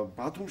 აი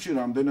ბათუმში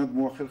რამდენად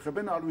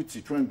მოახერხებენ, არ ვიცი,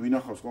 ჩვენ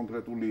გვინახავს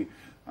კონკრეტული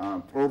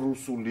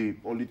პრორუსული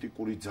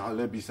პოლიტიკური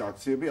ძალების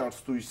აქციები, არც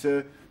თუ ისე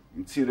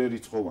მცირე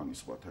რიცხოვანი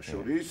სხვათა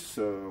შორის,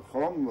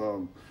 ხომ?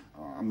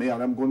 მე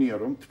არ ამგონია,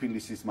 რომ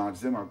თბილისის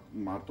მარჯზე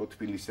მარტო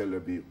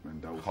თბილისელები იყვნენ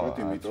დაუშვათ,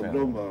 იმიტომ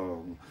რომ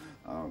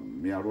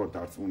მე არ ვარ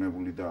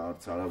დარწმუნებული და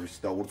არც არავის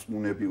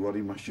დაურწმუნები ვარ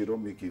იმაში,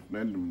 რომ იქ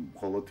იყვნენ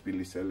მხოლოდ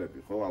თბილისელები,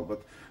 ხო?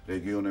 ალბათ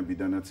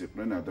რეგიონებიდანაც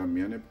იყვნენ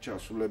ადამიანები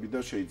ჩასულები და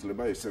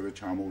შეიძლება ესევე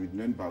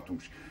ჩამოვიდნენ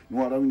ბათუმში. ნუ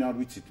არავინ არ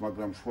ვიცით,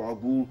 მაგრამ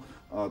შუაგულ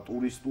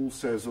ტურისტულ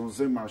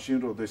სეზონზე მაშინ,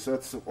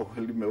 როდესაც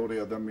ყოველი მეორე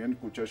ადამიანი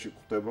ქუჩაში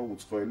ხვდება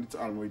უცხოელი,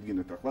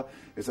 წარმოიდგინეთ ახლა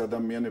ეს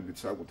ადამიანები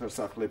საკუთარ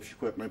სახლებში,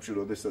 ქვეყნებში,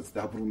 როდესაც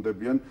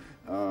დაბრუნდებიან,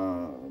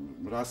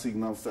 რა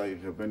სიგნალს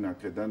აიღებენ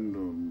აქედან,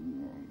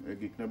 ეგ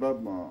იქნება,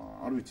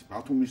 არ ვიცი,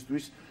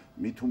 ბათუმისთვის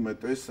მით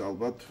უმეტეს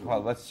ალბათ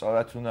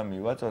სწორად უნდა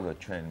მივაწოდოთ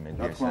ჩვენ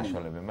მედიის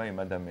საშუალებებმა იმ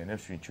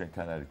ადამიანებს, ვინც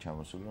ჩვენთან არის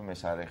ჩამოსული, რომ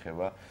ეს არ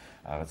ეხება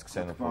რაღაც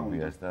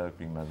ქსენოფობიას და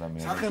იმ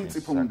ადამიანებს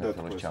სახელმწიფო უნდა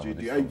თქვას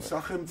ჯიდი, აი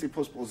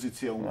სახელმწიფოს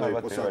პოზიცია უნდა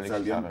იყოს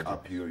ძალიან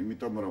კაფიო,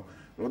 იმიტომ რომ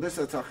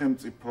როდესაც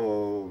სახელმწიფო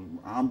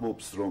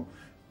ამბობს, რომ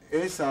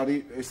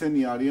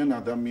ესენი არიან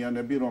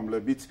ადამიანები,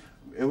 რომლებიც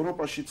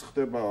ევროპაშიც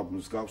ხდება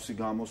მსგავსი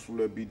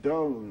გამოსვლები და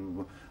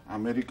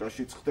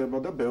ამერიკაშიც ხდება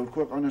და ბევრ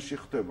ქვეყანაში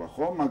ხდება,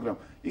 ხო? მაგრამ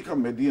იქა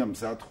მედია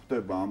მზად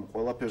ხდება ამ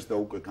ყველაფერს და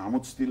უკვე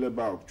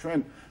გამოცდილება აქვს. ჩვენ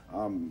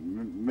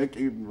მე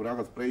კი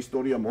რაღაც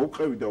პრეისტორია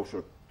მოვყევი და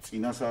უშუალოდ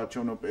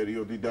წინასაარჩევნო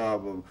პერიოდი და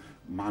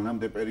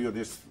მანამდე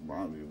პერიოდის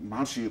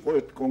მარში იყო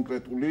ერთ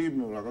კონკრეტული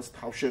რაღაც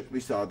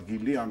თავშეყრის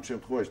ადგილი ამ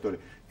შემთხვევაში, თორე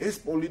ეს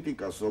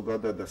პოლიტიკა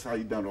ზოგადად და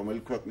საიდან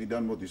რომელი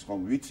ქვეყნიდან მოდის,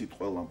 ხომ ვიცით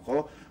ყველამ, ხო?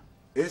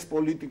 ეს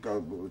პოლიტიკა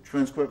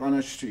ჩვენს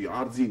ქვეყანაში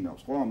არ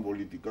ძინავს, ხო, ამ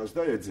პოლიტიკას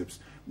და ეძებს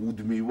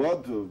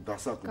მუდმივად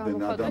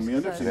დასაყრდენ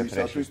ადამიანებს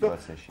იმისათვის და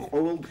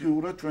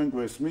ყოველდღიურად ჩვენ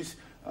გვესმის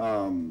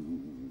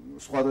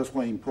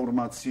სხვადასხვა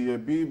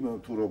ინფორმაციები,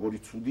 თუ როგორი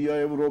ცუდია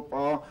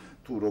ევროპა,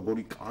 თუ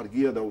როგორი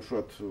კარგია და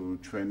უშუალოდ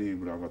ჩვენი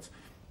რაღაც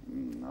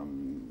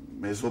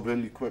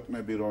მეზობელი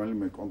ქვეყნები,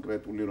 რომელიმე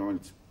კონკრეტული,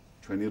 რომელიც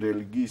ჩვენი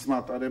რელიგიის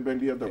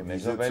მატარებელია და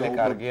მეზობელი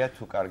კარგია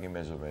თუ კარგი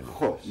მეზობელი.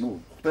 ხო, ნუ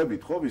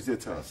ხვდებით ხო,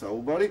 ვიზეცაა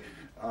საუბარი.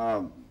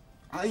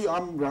 აი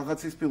ამ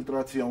რაღაცის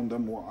ფილტრაცია უნდა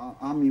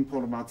ამ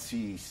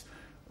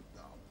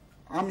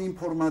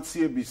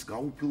ინფორმაციების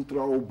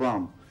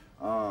გაუფილტრაობამ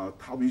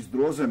თავის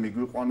დროზე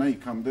მიგვიყვანა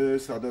იქამდე,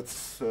 სადაც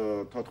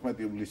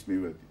 14 ივლისს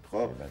მივედით,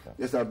 ხო?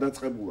 ეს არ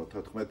დაწყებულა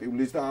 14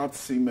 ივლისს და არც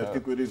იმ ერთი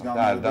კვირის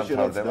განმავლობაში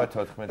რაც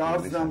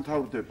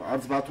დამთავრდება,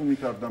 არც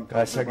ბათუმით არ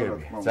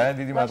დამთავრდება. ძალიან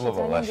დიდი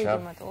მადლობა ლაშა.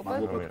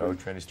 მადლობა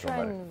ჩვენი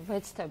სტუმარი.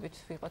 ვეცდებით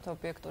ვიყოთ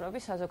ობიექტურები,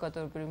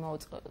 საზოგადოებრივი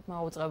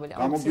მაუწყებელი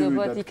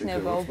აუცილებლად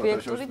იქნება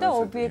ობიექტური და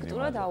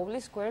ობიექტურად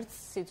აუვლის გვერდს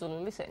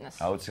სიძულვილის ენას.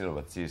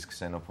 აუცილებლად ძის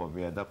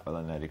ქსენოფობია და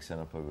ყველანაირი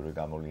ქსენოფობიური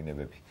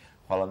გამოვლინებები.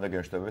 ხვალამდე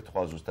გეშտობებით,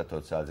 ხვალ ზუსტად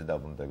 20 საათზე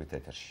დაბრუნდებით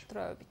ეთერში.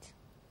 დროებით.